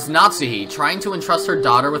trying to entrust her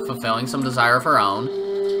daughter with fulfilling some desire of her own?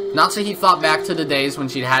 Natsuhi thought back to the days when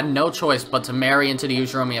she'd had no choice but to marry into the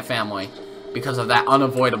Ushiromiyas family, because of that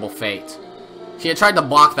unavoidable fate. She had tried to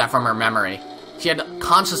block that from her memory. She had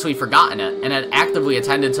consciously forgotten it, and had actively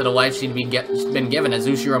attended to the life she'd been given as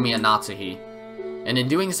Ushiromiya Natsuhi. And in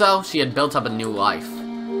doing so, she had built up a new life.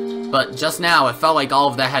 But just now, it felt like all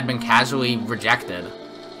of that had been casually rejected.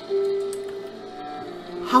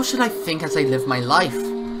 How should I think as I live my life?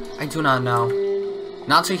 I do not know.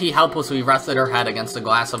 Natsuhi helplessly rested her head against the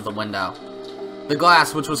glass of the window. The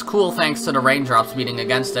glass, which was cool thanks to the raindrops beating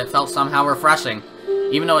against it, felt somehow refreshing,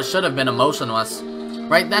 even though it should have been emotionless.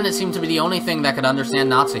 Right then, it seemed to be the only thing that could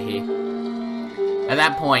understand Natsuhi. At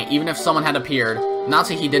that point, even if someone had appeared,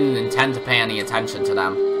 Natsuhi didn't intend to pay any attention to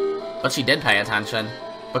them. But she did pay attention,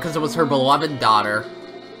 because it was her beloved daughter.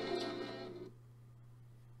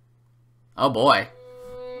 Oh boy.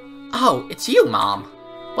 Oh, it's you, Mom.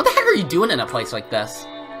 What the heck are you doing in a place like this?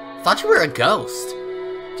 Thought you were a ghost.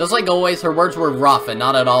 Just like always, her words were rough and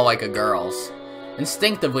not at all like a girl's.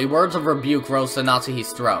 Instinctively, words of rebuke rose to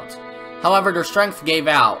Natsuhi's throat. However, their strength gave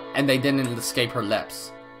out, and they didn't escape her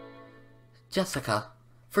lips. Jessica,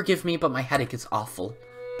 forgive me, but my headache is awful.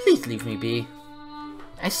 Please leave me be.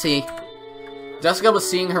 I see. Jessica was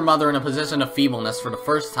seeing her mother in a position of feebleness for the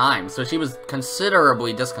first time, so she was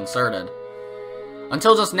considerably disconcerted.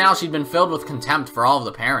 Until just now, she'd been filled with contempt for all of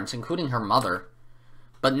the parents, including her mother.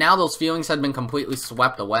 But now those feelings had been completely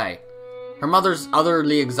swept away. Her mother's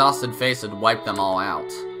utterly exhausted face had wiped them all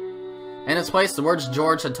out. In its place, the words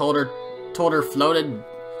George had told her floated...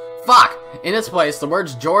 Fuck! In its place, the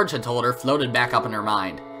words George had told her floated back up in her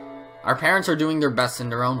mind. Our parents are doing their best in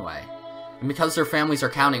their own way. And because their families are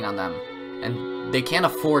counting on them, and they can't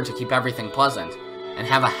afford to keep everything pleasant, and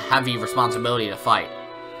have a heavy responsibility to fight.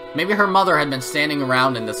 Maybe her mother had been standing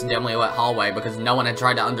around in this dimly lit hallway because no one had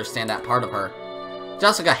tried to understand that part of her.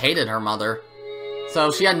 Jessica hated her mother,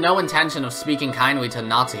 so she had no intention of speaking kindly to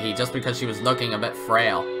Natsuhi just because she was looking a bit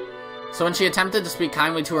frail. So when she attempted to speak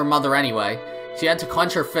kindly to her mother anyway, she had to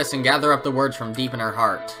clench her fists and gather up the words from deep in her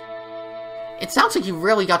heart. It sounds like you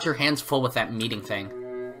really got your hands full with that meeting thing.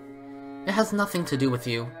 It has nothing to do with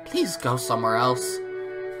you. Please go somewhere else.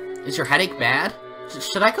 Is your headache bad?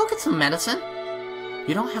 Should I go get some medicine?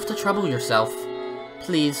 You don't have to trouble yourself.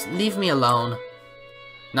 Please, leave me alone.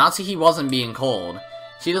 Natsuhi wasn't being cold.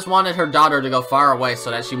 She just wanted her daughter to go far away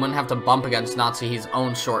so that she wouldn't have to bump against Natsuhi's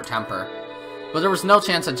own short temper. But there was no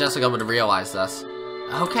chance that Jessica would realize this.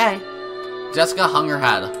 Okay. Jessica hung her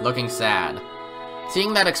head, looking sad.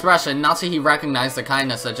 Seeing that expression, Natsuhi recognized the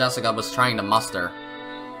kindness that Jessica was trying to muster.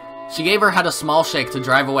 She gave her head a small shake to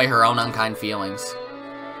drive away her own unkind feelings.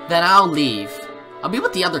 Then I'll leave. I'll be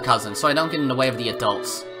with the other cousins so I don't get in the way of the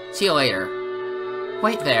adults. See you later.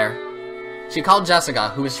 Wait there. She called Jessica,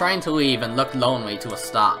 who was trying to leave and looked lonely, to a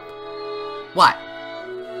stop. What?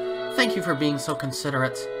 Thank you for being so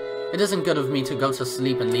considerate. It isn't good of me to go to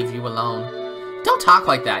sleep and leave you alone. Don't talk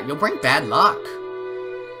like that, you'll bring bad luck.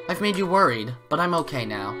 I've made you worried, but I'm okay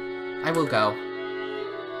now. I will go.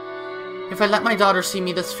 If I let my daughter see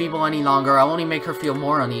me this feeble any longer, I'll only make her feel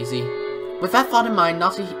more uneasy. With that thought in mind,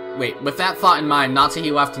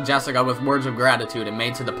 Natsuhi left Jessica with words of gratitude and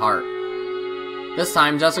made to depart. This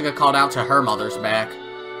time, Jessica called out to her mother's back.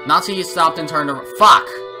 Natsuhi stopped and turned around. Fuck!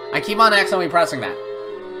 I keep on accidentally pressing that.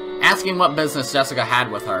 Asking what business Jessica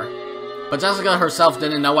had with her. But Jessica herself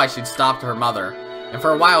didn't know why she'd stopped her mother, and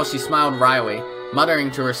for a while she smiled wryly,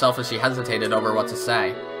 muttering to herself as she hesitated over what to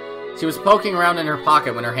say. She was poking around in her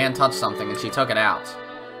pocket when her hand touched something and she took it out.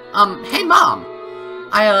 Hey Mom!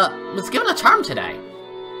 I, was given a charm today.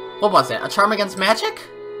 What was it? A charm against magic?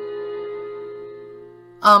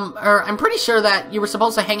 I'm pretty sure that you were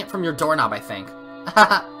supposed to hang it from your doorknob, I think.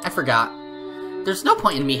 I forgot. There's no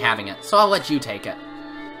point in me having it, so I'll let you take it.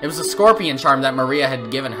 It was a scorpion charm that Maria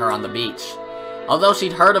had given her on the beach. Although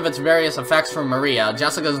she'd heard of its various effects from Maria,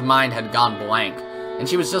 Jessica's mind had gone blank, and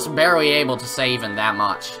she was just barely able to say even that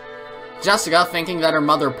much. Jessica, thinking that her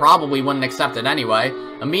mother probably wouldn't accept it anyway,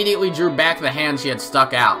 immediately drew back the hand she had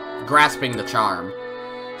stuck out, grasping the charm.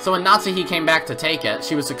 So when Natsuhi came back to take it,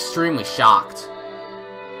 she was extremely shocked.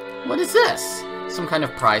 What is this? Some kind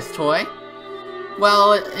of prize toy?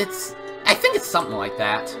 Well, I think it's something like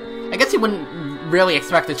that. I guess you wouldn't really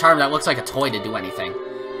expect a charm that looks like a toy to do anything.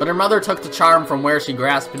 But her mother took the charm from where she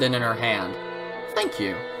grasped it in her hand. Thank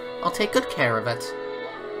you. I'll take good care of it.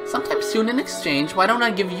 Sometime soon in exchange, why don't I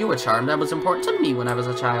give you a charm that was important to me when I was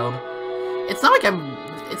a child? It's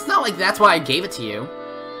not like that's why I gave it to you.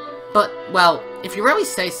 But, well, if you really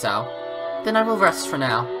say so, then I will rest for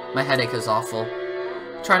now. My headache is awful.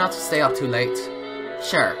 Try not to stay up too late.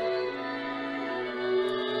 Sure.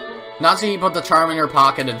 Natsuhi put the charm in her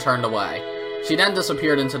pocket and turned away. She then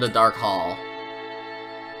disappeared into the dark hall.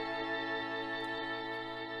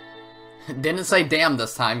 Didn't say damn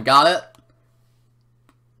this time, got it?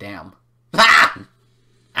 Damn. Ha!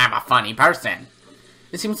 I'm a funny person.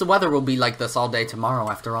 It seems the weather will be like this all day tomorrow,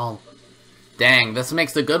 after all. Dang, this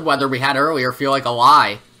makes the good weather we had earlier feel like a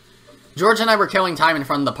lie. George and I were killing time in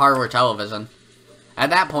front of the parlor television. At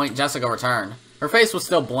that point, Jessica returned. Her face was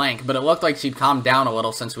still blank, but it looked like she'd calmed down a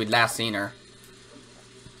little since we'd last seen her.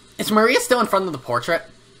 Is Maria still in front of the portrait?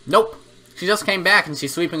 Nope. She just came back and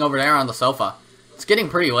she's sleeping over there on the sofa. It's getting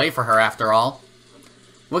pretty late for her after all.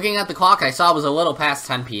 Looking at the clock, I saw it was a little past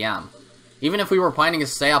 10 p.m. Even if we were planning to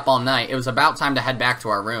stay up all night, it was about time to head back to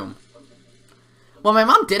our room. Well, my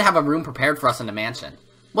mom did have a room prepared for us in the mansion.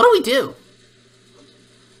 What do we do?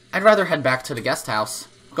 I'd rather head back to the guest house.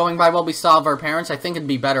 Going by what we saw of our parents, I think it'd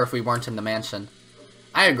be better if we weren't in the mansion.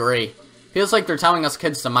 I agree. Feels like they're telling us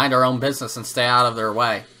kids to mind our own business and stay out of their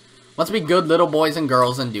way. Let's be good little boys and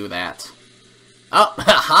girls and do that. Oh,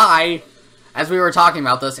 hi! As we were talking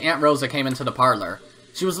about this, Aunt Rosa came into the parlor.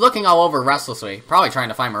 She was looking all over restlessly, probably trying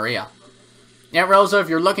to find Maria. Aunt Rosa, if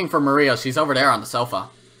you're looking for Maria, she's over there on the sofa.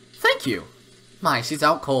 Thank you. My, she's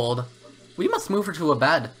out cold. We must move her to a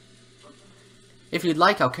bed. If you'd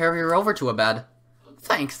like, I'll carry her over to a bed.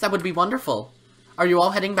 Thanks, that would be wonderful. Are you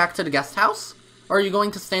all heading back to the guest house? Or are you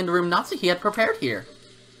going to stay in the room Natsuki had prepared here?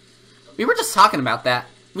 We were just talking about that.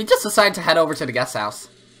 We just decided to head over to the guest house.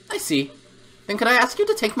 I see. Then could I ask you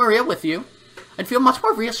to take Maria with you? I'd feel much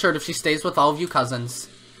more reassured if she stays with all of you cousins.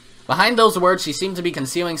 Behind those words, she seemed to be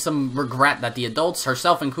concealing some regret that the adults,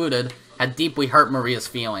 herself included, had deeply hurt Maria's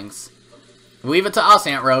feelings. Leave it to us,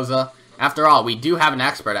 Aunt Rosa. After all, we do have an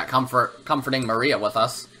expert at comforting Maria with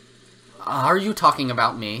us. Are you talking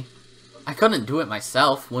about me? I couldn't do it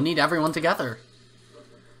myself. We'll need everyone together.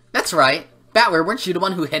 That's right. Battler, weren't you the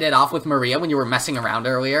one who hit it off with Maria when you were messing around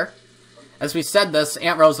earlier? As we said this,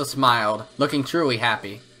 Aunt Rosa smiled, looking truly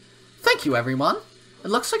happy. Thank you, everyone. It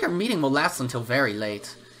looks like our meeting will last until very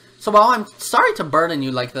late. So while I'm sorry to burden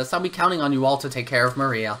you like this, I'll be counting on you all to take care of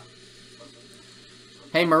Maria.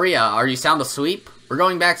 Hey Maria, are you sound asleep? We're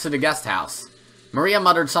going back to the guest house. Maria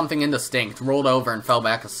muttered something indistinct, rolled over, and fell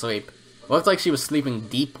back asleep. It looked like she was sleeping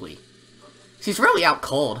deeply. She's really out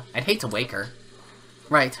cold. I'd hate to wake her.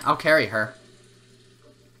 Right, I'll carry her.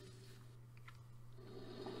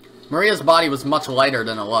 Maria's body was much lighter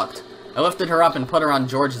than it looked. I lifted her up and put her on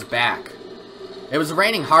George's back. It was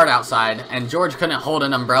raining hard outside, and George couldn't hold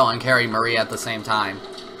an umbrella and carry Maria at the same time.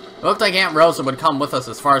 It looked like Aunt Rosa would come with us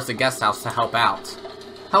as far as the guest house to help out.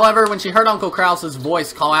 However, when she heard Uncle Krause's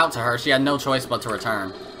voice call out to her, she had no choice but to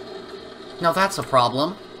return. Now that's a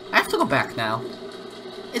problem. I have to go back now.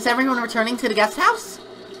 Is everyone returning to the guest house?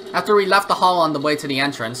 After we left the hall on the way to the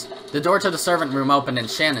entrance, the door to the servant room opened and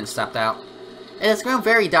Shannon stepped out. It has grown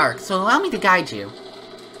very dark, so allow me to guide you.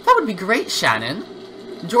 That would be great, Shannon.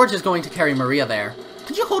 George is going to carry Maria there.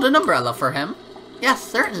 Could you hold an umbrella for him? Yes,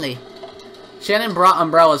 certainly. Shannon brought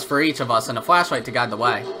umbrellas for each of us and a flashlight to guide the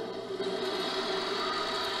way.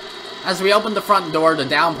 As we opened the front door, the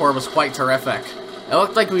downpour was quite terrific. It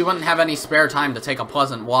looked like we wouldn't have any spare time to take a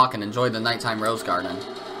pleasant walk and enjoy the nighttime rose garden.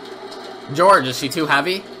 George, is she too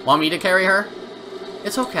heavy? Want me to carry her?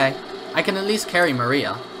 It's okay. I can at least carry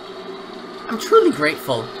Maria. I'm truly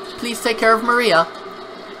grateful. Please take care of Maria.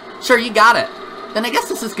 Sure, you got it. Then I guess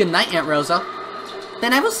this is good night, Aunt Rosa.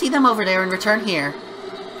 Then I will see them over there and return here.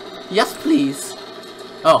 Yes, please.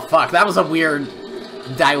 Oh, fuck. That was a weird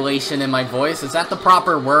dilation in my voice. Is that the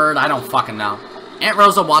proper word? I don't fucking know. Aunt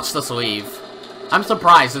Rosa watched us leave. I'm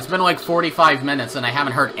surprised. It's been like 45 minutes and I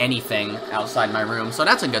haven't heard anything outside my room, so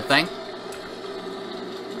that's a good thing.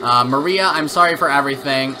 Maria, I'm sorry for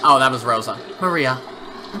everything. Oh, that was Rosa. Maria,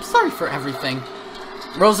 I'm sorry for everything.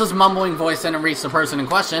 Rosa's mumbling voice didn't reach the person in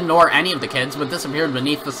question, nor any of the kids, but disappeared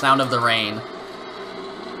beneath the sound of the rain.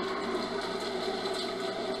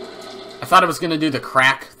 I thought it was gonna do the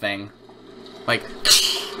crack thing. Like,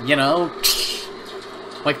 you know,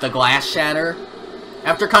 like the glass shatter.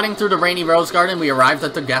 After cutting through the rainy rose garden, we arrived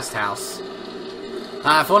at the guest house.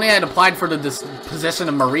 If only I had applied for the position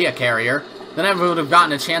of Maria carrier, then I would have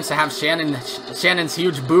gotten a chance to have Shannon's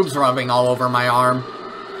huge boobs rubbing all over my arm.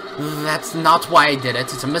 That's not why I did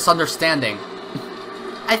it. It's a misunderstanding.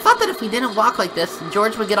 I thought that if we didn't walk like this,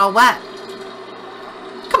 George would get all wet.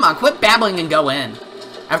 Come on, quit babbling and go in.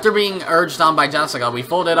 After being urged on by Jessica, we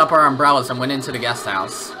folded up our umbrellas and went into the guest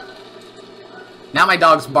house. Now my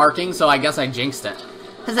dog's barking, so I guess I jinxed it.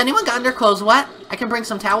 Has anyone gotten their clothes wet? I can bring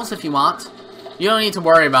some towels if you want. You don't need to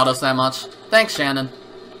worry about us that much. Thanks, Shannon.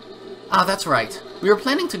 Ah, that's right. We were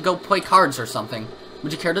planning to go play cards or something.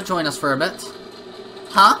 Would you care to join us for a bit?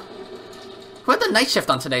 Huh? Who had the night shift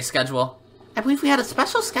on today's schedule? I believe we had a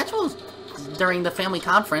special schedule during the family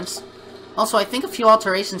conference. Also, I think a few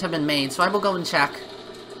alterations have been made, so I will go and check.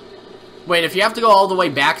 Wait, if you have to go all the way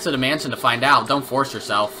back to the mansion to find out, don't force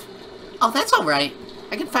yourself. Oh, that's alright.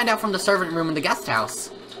 I can find out from the servant room in the guest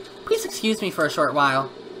house. Please excuse me for a short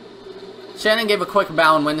while. Shannon gave a quick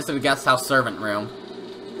bow and went into the guest house servant room.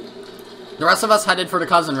 The rest of us headed for the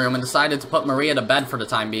cousin room and decided to put Maria to bed for the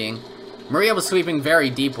time being. Maria was sleeping very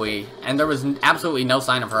deeply, and there was absolutely no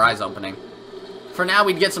sign of her eyes opening. For now,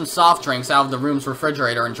 we'd get some soft drinks out of the room's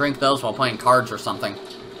refrigerator and drink those while playing cards or something.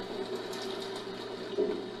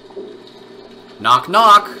 Knock,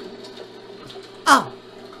 knock! Oh,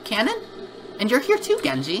 Canon? And you're here too,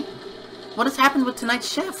 Genji. What has happened with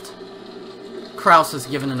tonight's shift? Kraus has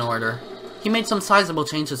given an order. He made some sizable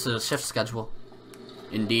changes to the shift schedule.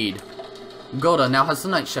 Indeed. Goda now has the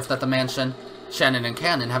night shift at the mansion. Shannon and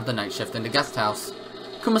Canon have the night shift in the guest house.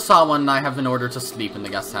 Kumasawa and I have been ordered to sleep in the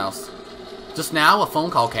guest house. Just now, a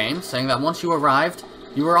phone call came, saying that once you arrived,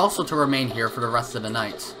 you were also to remain here for the rest of the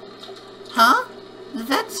night. Huh?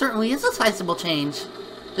 That certainly is a sizable change.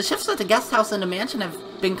 The shifts at the guest house and the mansion have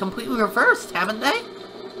been completely reversed, haven't they?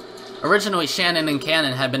 Originally, Shannon and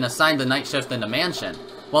Canon had been assigned the night shift in the mansion,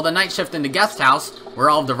 while the night shift in the guest house, where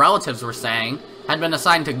all of the relatives were staying, had been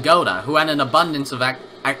assigned to Goda, who had an abundance of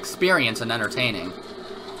experience in entertaining.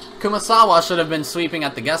 Kumasawa should have been sleeping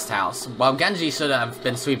at the guest house, while Genji should have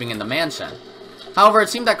been sleeping in the mansion. However, it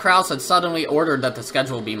seemed that Kraus had suddenly ordered that the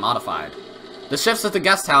schedule be modified. The shifts at the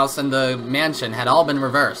guest house and the mansion had all been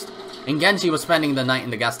reversed, and Genji was spending the night in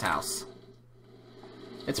the guest house.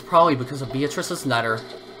 It's probably because of Beatrice's letter.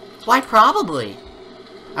 Why probably?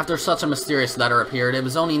 After such a mysterious letter appeared, it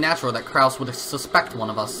was only natural that Kraus would suspect one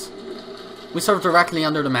of us. We served directly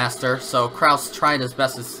under the master, so Kraus tried as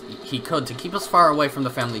best as he could to keep us far away from the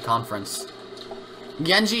family conference.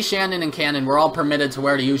 Genji, Shannon, and Canon were all permitted to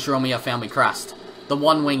wear the Ushiromiyas family crest, the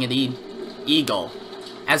one-winged eagle,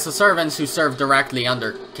 as the servants who served directly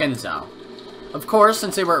under Kinzo. Of course,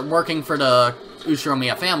 since they were working for the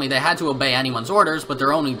Ushiromiyas family, they had to obey anyone's orders, but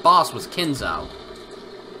their only boss was Kinzo.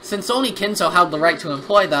 Since only Kinzo held the right to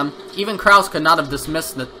employ them, even Kraus could not have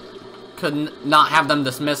them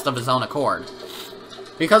dismissed of his own accord.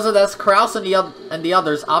 Because of this, Kraus and the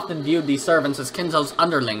others often viewed these servants as Kinzo's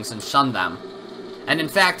underlings and shunned them. And in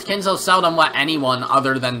fact, Kinzo seldom let anyone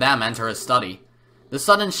other than them enter his study. The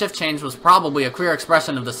sudden shift change was probably a clear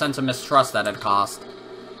expression of the sense of mistrust that had caused.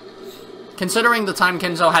 Considering the time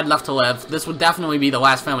Kinzo had left to live, this would definitely be the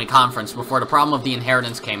last family conference before the problem of the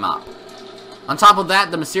inheritance came up. On top of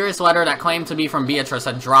that, the mysterious letter that claimed to be from Beatrice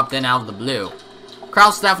had dropped in out of the blue.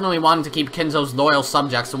 Kraus definitely wanted to keep Kinzo's loyal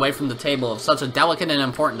subjects away from the table of such a delicate and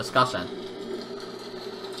important discussion.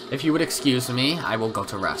 If you would excuse me, I will go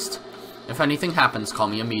to rest. If anything happens, call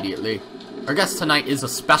me immediately. Our guest tonight is a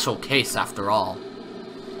special case, after all.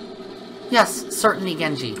 Yes, certainly,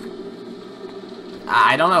 Genji.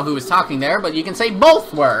 I don't know who was talking there, but you can say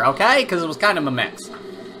both were, okay? Because it was kind of a mix.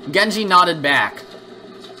 Genji nodded back.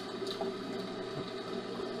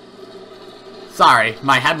 Sorry,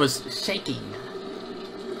 my head was shaking.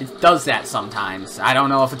 It does that sometimes. I don't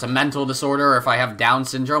know if it's a mental disorder or if I have Down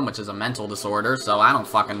syndrome, which is a mental disorder, so I don't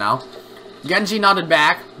fucking know. Genji nodded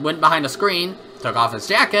back, went behind a screen, took off his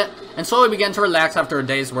jacket, and slowly began to relax after a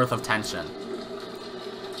day's worth of tension.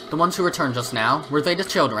 The ones who returned just now, were they the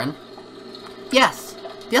children? Yes.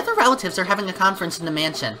 The other relatives are having a conference in the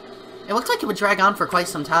mansion. It looks like it would drag on for quite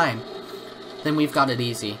some time. Then we've got it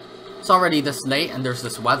easy. It's already this late and there's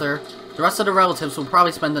this weather. The rest of the relatives will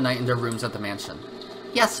probably spend the night in their rooms at the mansion.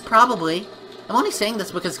 Yes, probably. I'm only saying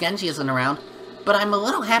this because Genji isn't around, but I'm a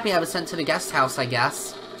little happy I was sent to the guest house, I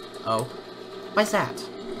guess. Oh? Why's that?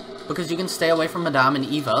 Because you can stay away from Madame and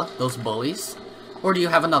Eva, those bullies? Or do you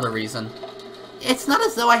have another reason? It's not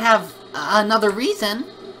as though I have another reason.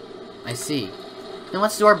 I see. Then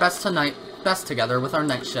let's do our best tonight, best together with our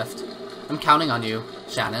night shift. I'm counting on you,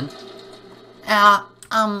 Shannon.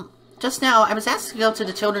 Just now, I was asked to go to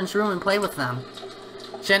the children's room and play with them.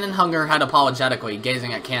 Shannon hung her head apologetically,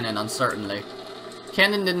 gazing at Cannon uncertainly.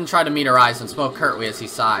 Cannon didn't try to meet her eyes and spoke curtly as he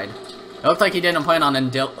sighed. It looked like he didn't plan on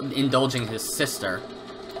indulging his sister.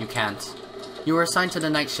 You can't. You were assigned to the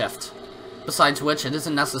night shift. Besides which, it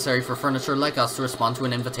isn't necessary for furniture like us to respond to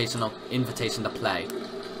an invitation to play.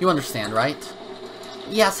 You understand, right?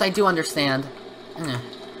 Yes, I do understand.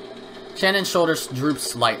 Shannon's shoulders drooped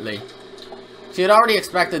slightly. She had already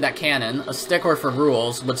expected that Cannon, a stickler for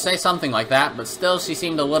rules, would say something like that, but still she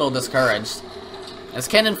seemed a little discouraged. As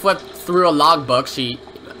Cannon flipped through a logbook, Cannon,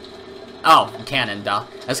 duh.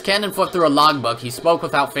 As Cannon flipped through a logbook, he spoke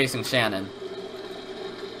without facing Shannon.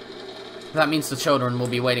 That means the children will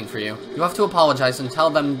be waiting for you. You have to apologize and tell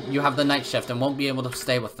them you have the night shift and won't be able to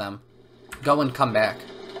stay with them. Go and come back.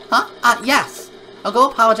 Huh? Yes. I'll go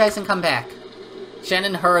apologize and come back.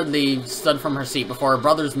 Shannon hurriedly stood from her seat before her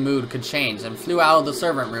brother's mood could change and flew out of the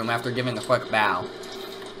servant room after giving a quick bow.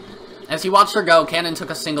 As he watched her go, Cannon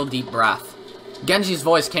took a single deep breath. Genji's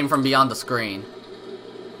voice came from beyond the screen.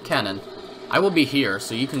 Cannon, I will be here,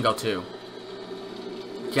 so you can go too.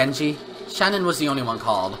 Genji? Shannon was the only one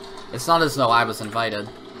called. It's not as though I was invited.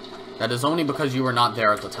 That is only because you were not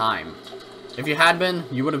there at the time. If you had been,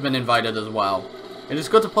 you would have been invited as well. It is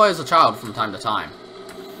good to play as a child from time to time.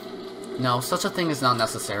 No, such a thing is not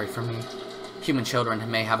necessary for me. Human children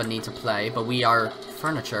may have a need to play, but we are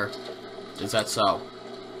furniture. Is that so?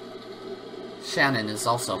 Shannon is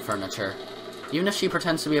also furniture. Even if she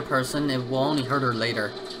pretends to be a person, it will only hurt her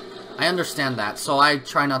later. I understand that, so I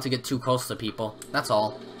try not to get too close to people. That's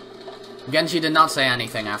all. Genji did not say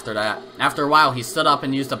anything after that. After a while, he stood up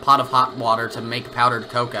and used a pot of hot water to make powdered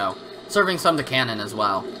cocoa, serving some to Cannon as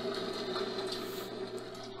well.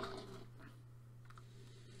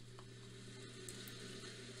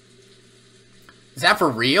 Is that for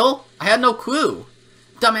real? I had no clue.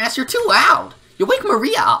 Dumbass, you're too loud. You'll wake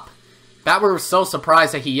Maria up. Batward was so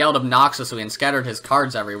surprised that he yelled obnoxiously and scattered his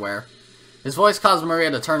cards everywhere. His voice caused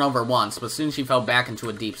Maria to turn over once, but soon she fell back into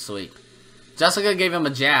a deep sleep. Jessica gave him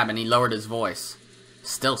a jab and he lowered his voice.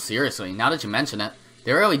 Still, seriously, now that you mention it,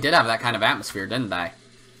 they really did have that kind of atmosphere, didn't they?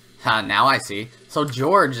 Now I see. So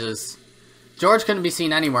George couldn't be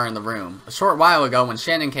seen anywhere in the room. A short while ago, when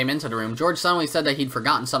Shannon came into the room, George suddenly said that he'd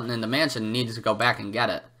forgotten something in the mansion and needed to go back and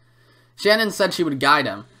get it. Shannon said she would guide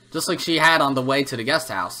him, just like she had on the way to the guest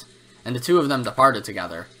house, and the two of them departed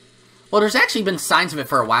together. Well, there's actually been signs of it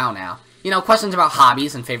for a while now. You know, questions about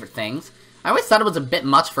hobbies and favorite things. I always thought it was a bit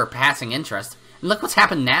much for a passing interest, and look what's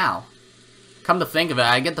happened now. Come to think of it,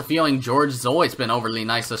 I get the feeling George has always been overly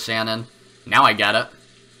nice to Shannon. Now I get it.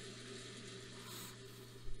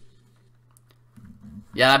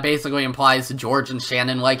 Yeah, that basically implies George and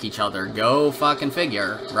Shannon like each other. Go fucking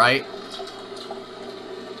figure, right?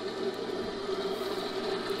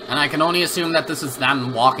 And I can only assume that this is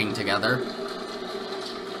them walking together.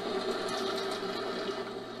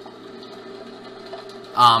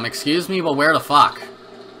 Excuse me, but where the fuck?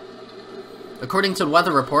 According to the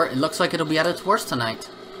weather report, it looks like it'll be at its worst tonight.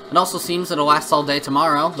 It also seems it'll last all day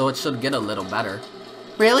tomorrow, though it should get a little better.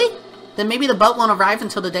 Really? Then maybe the boat won't arrive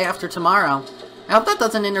until the day after tomorrow. I hope that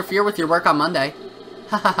doesn't interfere with your work on Monday.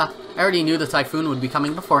 Hahaha, I already knew the typhoon would be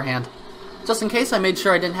coming beforehand. Just in case, I made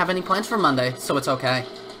sure I didn't have any plans for Monday, so it's okay.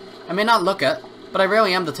 I may not look it, but I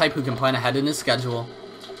really am the type who can plan ahead in his schedule.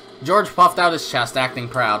 George puffed out his chest, acting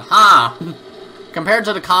proud. Ha! Compared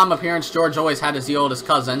to the calm appearance George always had as the oldest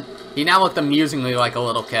cousin, he now looked amusingly like a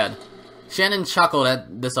little kid. Shannon chuckled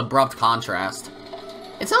at this abrupt contrast.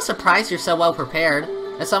 It's no surprise you're so well prepared,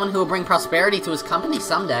 as someone who will bring prosperity to his company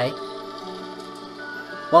someday.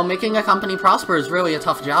 Well, making a company prosper is really a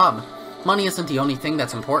tough job. Money isn't the only thing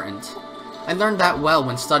that's important. I learned that well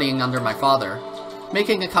when studying under my father.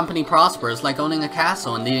 Making a company prosper is like owning a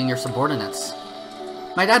castle and leading your subordinates.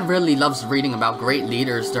 My dad really loves reading about great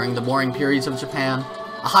leaders during the warring periods of Japan,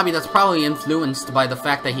 a hobby that's probably influenced by the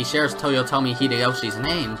fact that he shares Toyotomi Hideyoshi's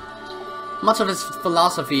name. Much of his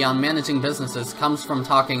philosophy on managing businesses comes from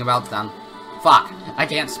talking about them. Fuck, I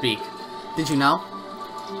can't speak. Did you know?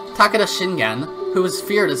 Takeda Shingen, who was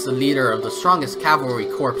feared as the leader of the strongest cavalry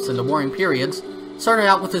corps in the warring periods, started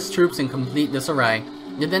out with his troops in complete disarray.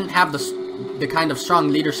 They didn't have the kind of strong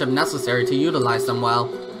leadership necessary to utilize them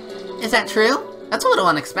well. Is that true? That's a little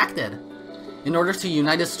unexpected. In order to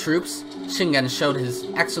unite his troops, Shingen showed his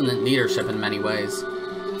excellent leadership in many ways.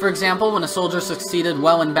 For example, when a soldier succeeded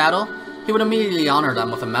well in battle, he would immediately honor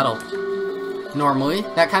them with a medal. Normally,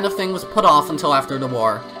 that kind of thing was put off until after the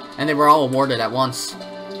war, and they were all awarded at once.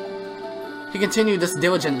 He continued this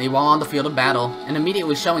diligently while on the field of battle, and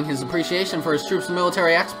immediately showing his appreciation for his troops'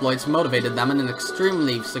 military exploits motivated them in an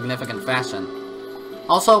extremely significant fashion.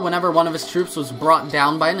 Also, whenever one of his troops was brought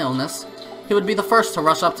down by an illness, he would be the first to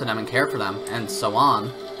rush up to them and care for them, and so on.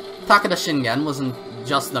 Takeda Shingen wasn't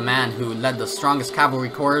just the man who led the strongest cavalry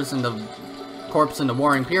corps in the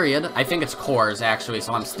warring period. I think it's corps, actually,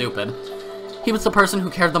 so I'm stupid. He was the person who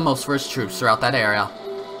cared the most for his troops throughout that era.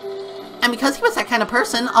 And because he was that kind of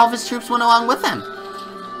person, all of his troops went along with him.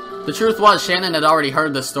 The truth was, Shannon had already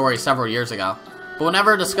heard this story several years ago. But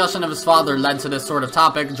whenever a discussion of his father led to this sort of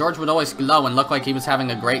topic, George would always glow and look like he was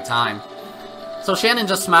having a great time. So Shannon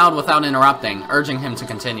just smiled without interrupting, urging him to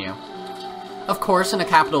continue. Of course, in a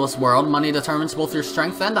capitalist world, money determines both your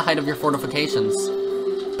strength and the height of your fortifications.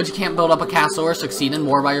 But you can't build up a castle or succeed in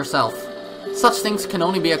war by yourself. Such things can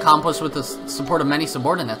only be accomplished with the support of many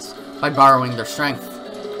subordinates, by borrowing their strength.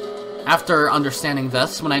 After understanding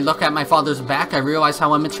this, when I look at my father's back, I realize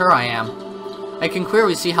how immature I am. I can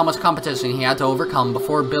clearly see how much competition he had to overcome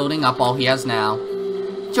before building up all he has now.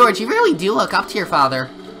 George, you really do look up to your father.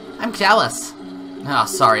 I'm jealous. Ah,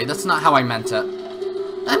 sorry, that's not how I meant it.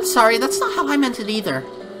 I'm sorry, that's not how I meant it either.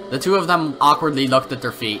 The two of them awkwardly looked at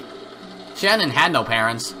their feet. Shannon had no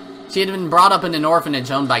parents. She had been brought up in an orphanage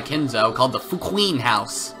owned by Kinzo called the Fukuin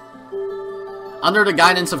House. Under the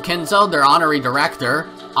guidance of Kinzo, their honorary director,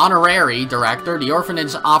 the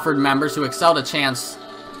orphanage offered members who excelled a chance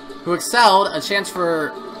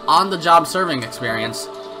for on-the-job serving experience.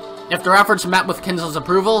 If their efforts met with Kinzo's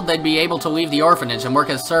approval, they'd be able to leave the orphanage and work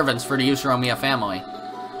as servants for the Ushiromiyas family.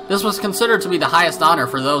 This was considered to be the highest honor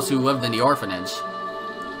for those who lived in the orphanage.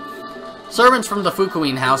 Servants from the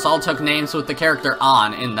Fukuin house all took names with the character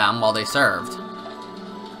An in them while they served.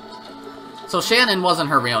 So Shannon wasn't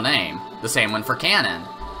her real name. The same went for Cannon.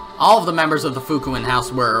 All of the members of the Fukuin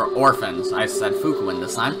house were orphans. I said Fukuin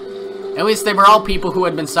this time. At least they were all people who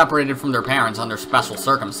had been separated from their parents under special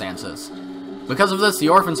circumstances. Because of this, the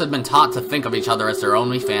orphans had been taught to think of each other as their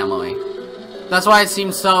only family. That's why it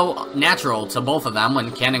seemed so natural to both of them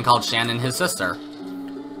when Cannon called Shannon his sister.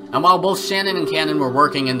 And while both Shannon and Cannon were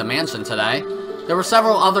working in the mansion today, there were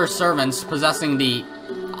several other servants possessing the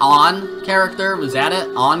An character, was that it?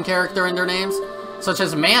 An character in their names? Such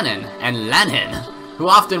as Manon and Lenin, who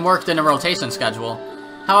often worked in a rotation schedule.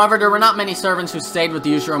 However, there were not many servants who stayed with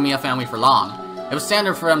the Ushiromiyas family for long. It was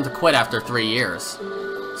standard for them to quit after 3 years.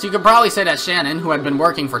 So you could probably say that Shannon, who had been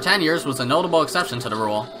working for 10 years, was a notable exception to the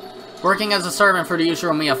rule. Working as a servant for the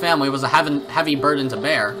Ushiromiyas family was a heavy burden to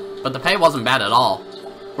bear, but the pay wasn't bad at all.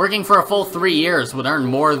 Working for a full 3 years would earn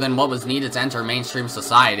more than what was needed to enter mainstream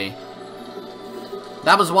society.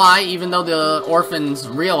 That was why, even though the orphans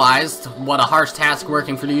realized what a harsh task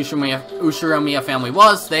working for the Ushiromiyas family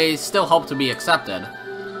was, they still hoped to be accepted.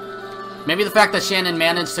 Maybe the fact that Shannon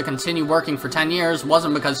managed to continue working for 10 years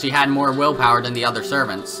wasn't because she had more willpower than the other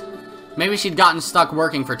servants. Maybe she'd gotten stuck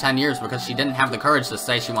working for 10 years because she didn't have the courage to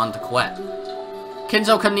say she wanted to quit.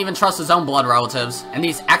 Kinzo couldn't even trust his own blood relatives, and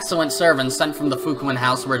these excellent servants sent from the Fukuin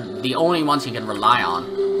house were the only ones he could rely on.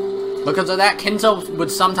 Because of that, Kinzo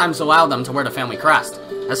would sometimes allow them to wear the family crest,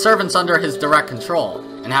 as servants under his direct control,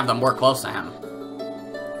 and have them work close to him.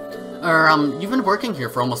 You've been working here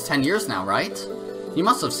for almost 10 years now, right? You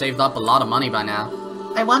must have saved up a lot of money by now.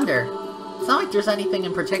 I wonder. It's not like there's anything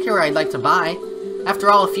in particular I'd like to buy. After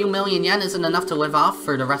all, a few million yen isn't enough to live off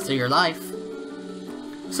for the rest of your life.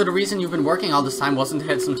 So the reason you've been working all this time wasn't to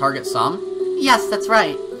hit some target sum? Yes, that's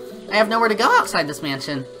right. I have nowhere to go outside this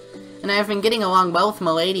mansion. And I have been getting along well with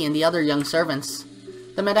Milady and the other young servants.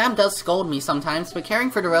 The Madame does scold me sometimes, but caring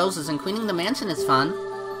for the roses and cleaning the mansion is fun.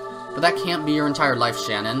 But that can't be your entire life,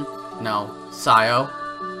 Shannon. No. Sayo.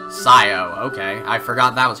 Sayo, okay. I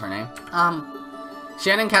forgot that was her name.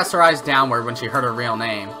 Shannon cast her eyes downward when she heard her real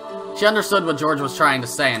name. She understood what George was trying to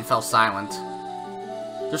say and fell silent.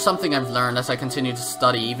 There's something I've learned as I continue to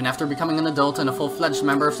study, even after becoming an adult and a full-fledged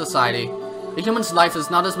member of society. A human's life is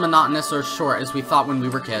not as monotonous or short as we thought when we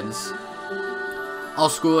were kids. All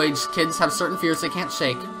school-aged kids have certain fears they can't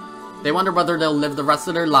shake. They wonder whether they'll live the rest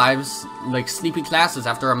of their lives like sleepy classes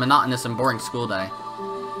after a monotonous and boring school day.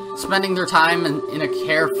 Spending their time in a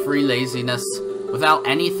carefree laziness without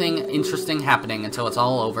anything interesting happening until it's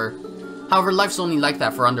all over. However, life's only like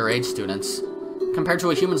that for underage students. Compared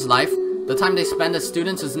to a human's life, the time they spend as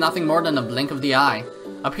students is nothing more than a blink of the eye,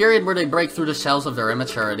 a period where they break through the shells of their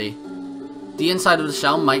immaturity. The inside of the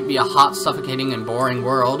shell might be a hot, suffocating, and boring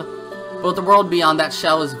world, but the world beyond that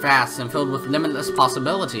shell is vast and filled with limitless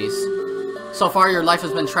possibilities. So far, your life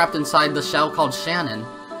has been trapped inside the shell called Shannon.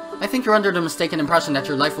 I think you're under the mistaken impression that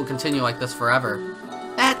your life will continue like this forever.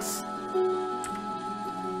 That's...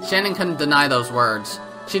 Shannon couldn't deny those words.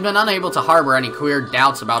 She'd been unable to harbor any queer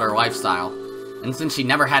doubts about her lifestyle. And since she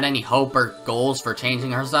never had any hope or goals for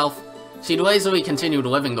changing herself, she'd lazily continued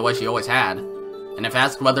living the way she always had. And if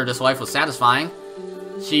asked whether this life was satisfying,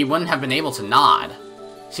 she wouldn't have been able to nod.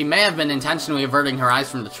 She may have been intentionally averting her eyes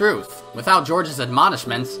from the truth. Without George's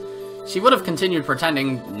admonishments, she would have continued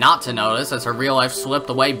pretending not to notice as her real life slipped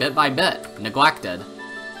away bit by bit, neglected.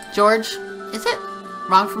 George, is it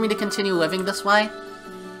wrong for me to continue living this way?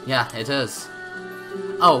 Yeah, it is.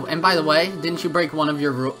 Oh, and by the way, didn't you break one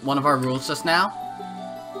of our rules just now?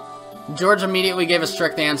 George immediately gave a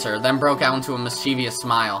strict answer, then broke out into a mischievous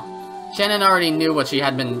smile. Shannon already knew what she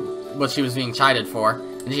was being chided for,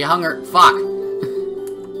 and she hung her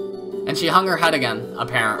head again,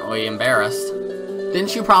 apparently embarrassed.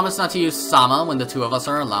 Didn't you promise not to use Sama when the two of us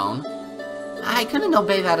are alone? I couldn't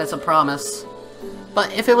obey that as a promise.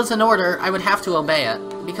 But if it was an order, I would have to obey it,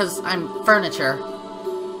 because I'm furniture.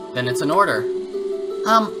 Then it's an order.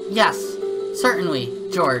 Yes.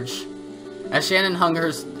 Certainly, George. As Shannon hung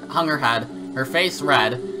her head, her face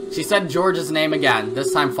red, she said George's name again,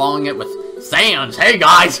 this time following it with, Sans! Hey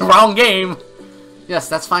guys, wrong game! Yes,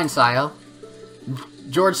 that's fine, Sayo.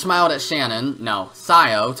 George smiled at Shannon, no,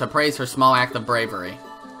 Sayo, to praise her small act of bravery.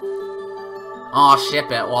 Aw,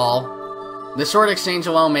 ship it, lol. The short exchange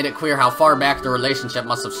alone made it clear how far back the relationship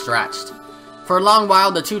must have stretched. For a long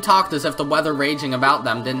while, the two talked as if the weather raging about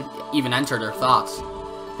them didn't even enter their thoughts.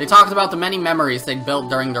 They talked about the many memories they'd built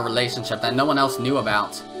during their relationship that no one else knew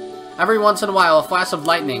about. Every once in a while, a flash of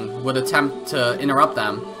lightning would attempt to interrupt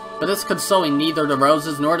them, but this could sully neither the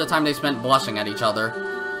roses nor the time they spent blushing at each other.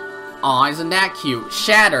 Aw, isn't that cute?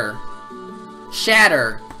 Shatter!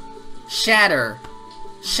 Shatter! Shatter!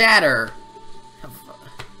 Shatter!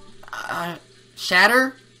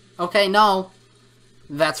 Shatter? Okay, no.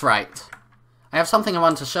 That's right. I have something I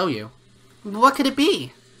want to show you. What could it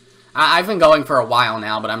be? I've been going for a while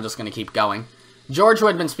now, but I'm just gonna keep going. George, who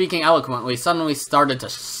had been speaking eloquently, suddenly started to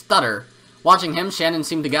stutter. Watching him, Shannon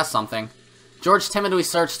seemed to guess something. George timidly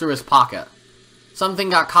searched through his pocket. Something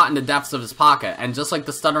got caught in the depths of his pocket, and just like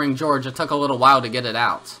the stuttering George, it took a little while to get it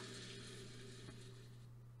out.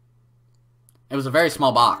 It was a very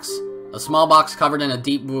small box. A small box covered in a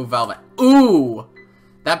deep blue velvet. Ooh!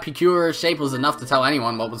 That peculiar shape was enough to tell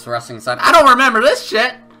anyone what was resting inside. I don't remember this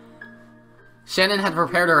shit! Shannon had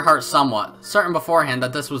prepared her heart somewhat, certain beforehand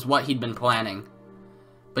that this was what he'd been planning.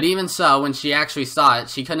 But even so, when she actually saw it,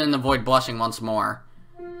 she couldn't avoid blushing once more.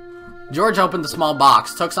 George opened the small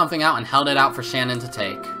box, took something out, and held it out for Shannon to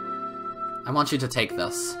take. I want you to take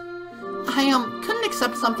this. I, couldn't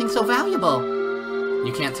accept something so valuable.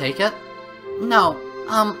 You can't take it? No,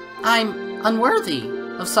 I'm unworthy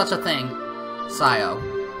of such a thing. Sayo,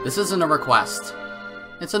 this isn't a request.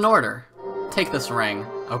 It's an order. Take this ring,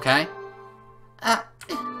 okay?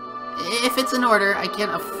 If it's an order, I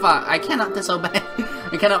cannot disobey.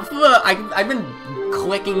 I've been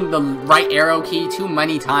clicking the right arrow key too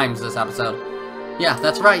many times this episode. Yeah,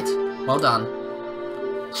 that's right. Well done.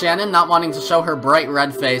 Shannon, not wanting to show her bright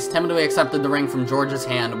red face, timidly accepted the ring from George's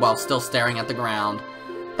hand while still staring at the ground.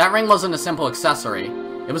 That ring wasn't a simple accessory.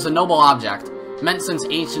 It was a noble object, meant since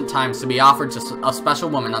ancient times to be offered to a special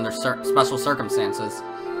woman under special circumstances.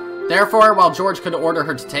 Therefore, while George could order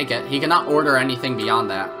her to take it, he could not order anything beyond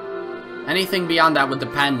that. Anything beyond that would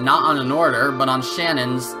depend not on an order, but on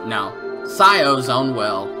Sayo's own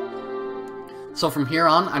will. So from here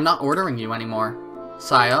on, I'm not ordering you anymore.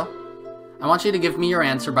 Sayo, I want you to give me your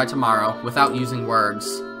answer by tomorrow, without using words.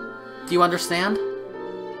 Do you understand?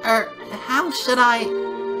 How should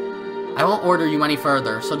I won't order you any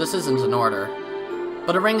further, so this isn't an order.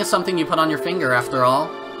 But a ring is something you put on your finger, after all.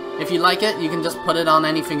 If you like it, you can just put it on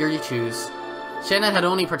any finger you choose. Shannon had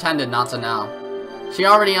only pretended not to know. She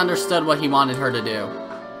already understood what he wanted her to do.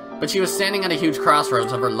 But she was standing at a huge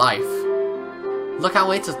crossroads of her life. Look how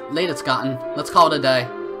late it's gotten. Let's call it a day.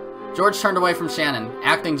 George turned away from Shannon,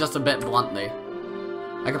 acting just a bit bluntly.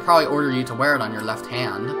 I could probably order you to wear it on your left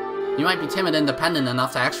hand. You might be timid and dependent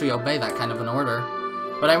enough to actually obey that kind of an order.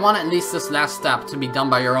 But I want at least this last step to be done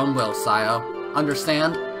by your own will, Sayo.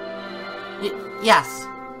 Understand? Yes.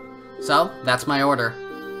 So, that's my order.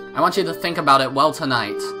 I want you to think about it well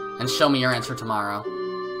tonight, and show me your answer tomorrow.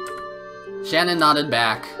 Shannon nodded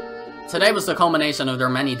back. Today was the culmination of their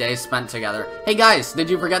many days spent together. Hey guys, did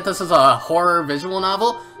you forget this is a horror visual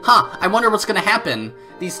novel? Huh, I wonder what's gonna happen.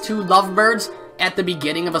 These two lovebirds at the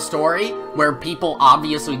beginning of a story where people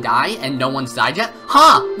obviously die and no one's died yet?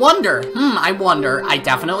 Huh, wonder. I wonder. I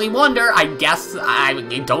definitely wonder. I guess I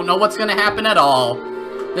don't know what's gonna happen at all.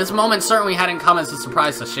 This moment certainly hadn't come as a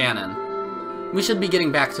surprise to Shannon. We should be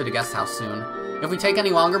getting back to the guest house soon. If we take any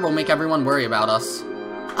longer, we'll make everyone worry about us.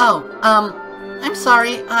 Oh, I'm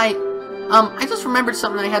sorry, I just remembered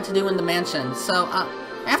something I had to do in the mansion, so,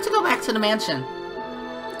 I have to go back to the mansion.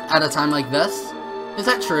 At a time like this? Is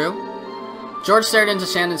that true? George stared into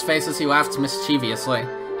Shannon's face as he laughed mischievously.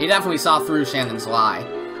 He definitely saw through Shannon's lie.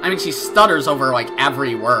 I mean, she stutters over, like,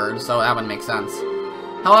 every word, so that would make sense.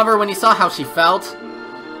 However, when he saw how she felt,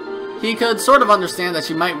 he could sort of understand that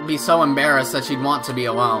she might be so embarrassed that she'd want to be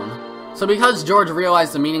alone. So because George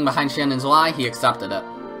realized the meaning behind Shannon's lie, he accepted it.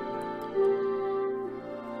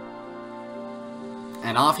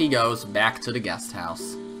 And off he goes, back to the guest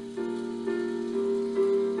house.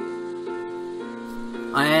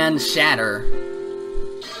 And shatter.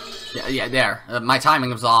 Yeah, there. My timing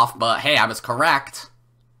was off, but hey, I was correct.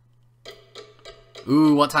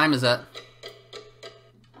 Ooh, what time is it?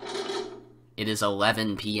 It is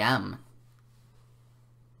 11 p.m.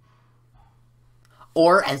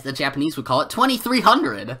 Or, as the Japanese would call it,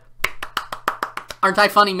 2300. Aren't I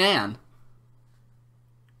funny man?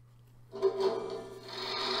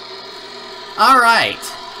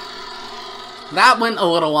 Alright. That went a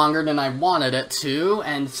little longer than I wanted it to,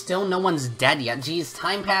 and still no one's dead yet. Jeez,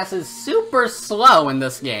 time passes super slow in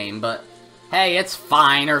this game, but hey, it's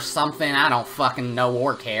fine or something. I don't fucking know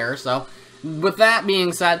or care, so with that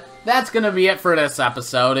being said, that's gonna be it for this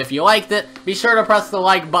episode. If you liked it, be sure to press the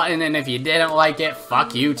like button, and if you didn't like it,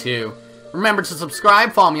 fuck you too. Remember to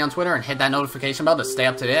subscribe, follow me on Twitter, and hit that notification bell to stay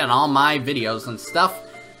up to date on all my videos and stuff.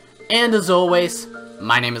 And as always,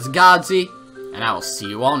 my name is Godzi, and I will see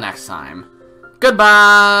you all next time.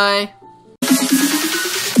 Goodbye!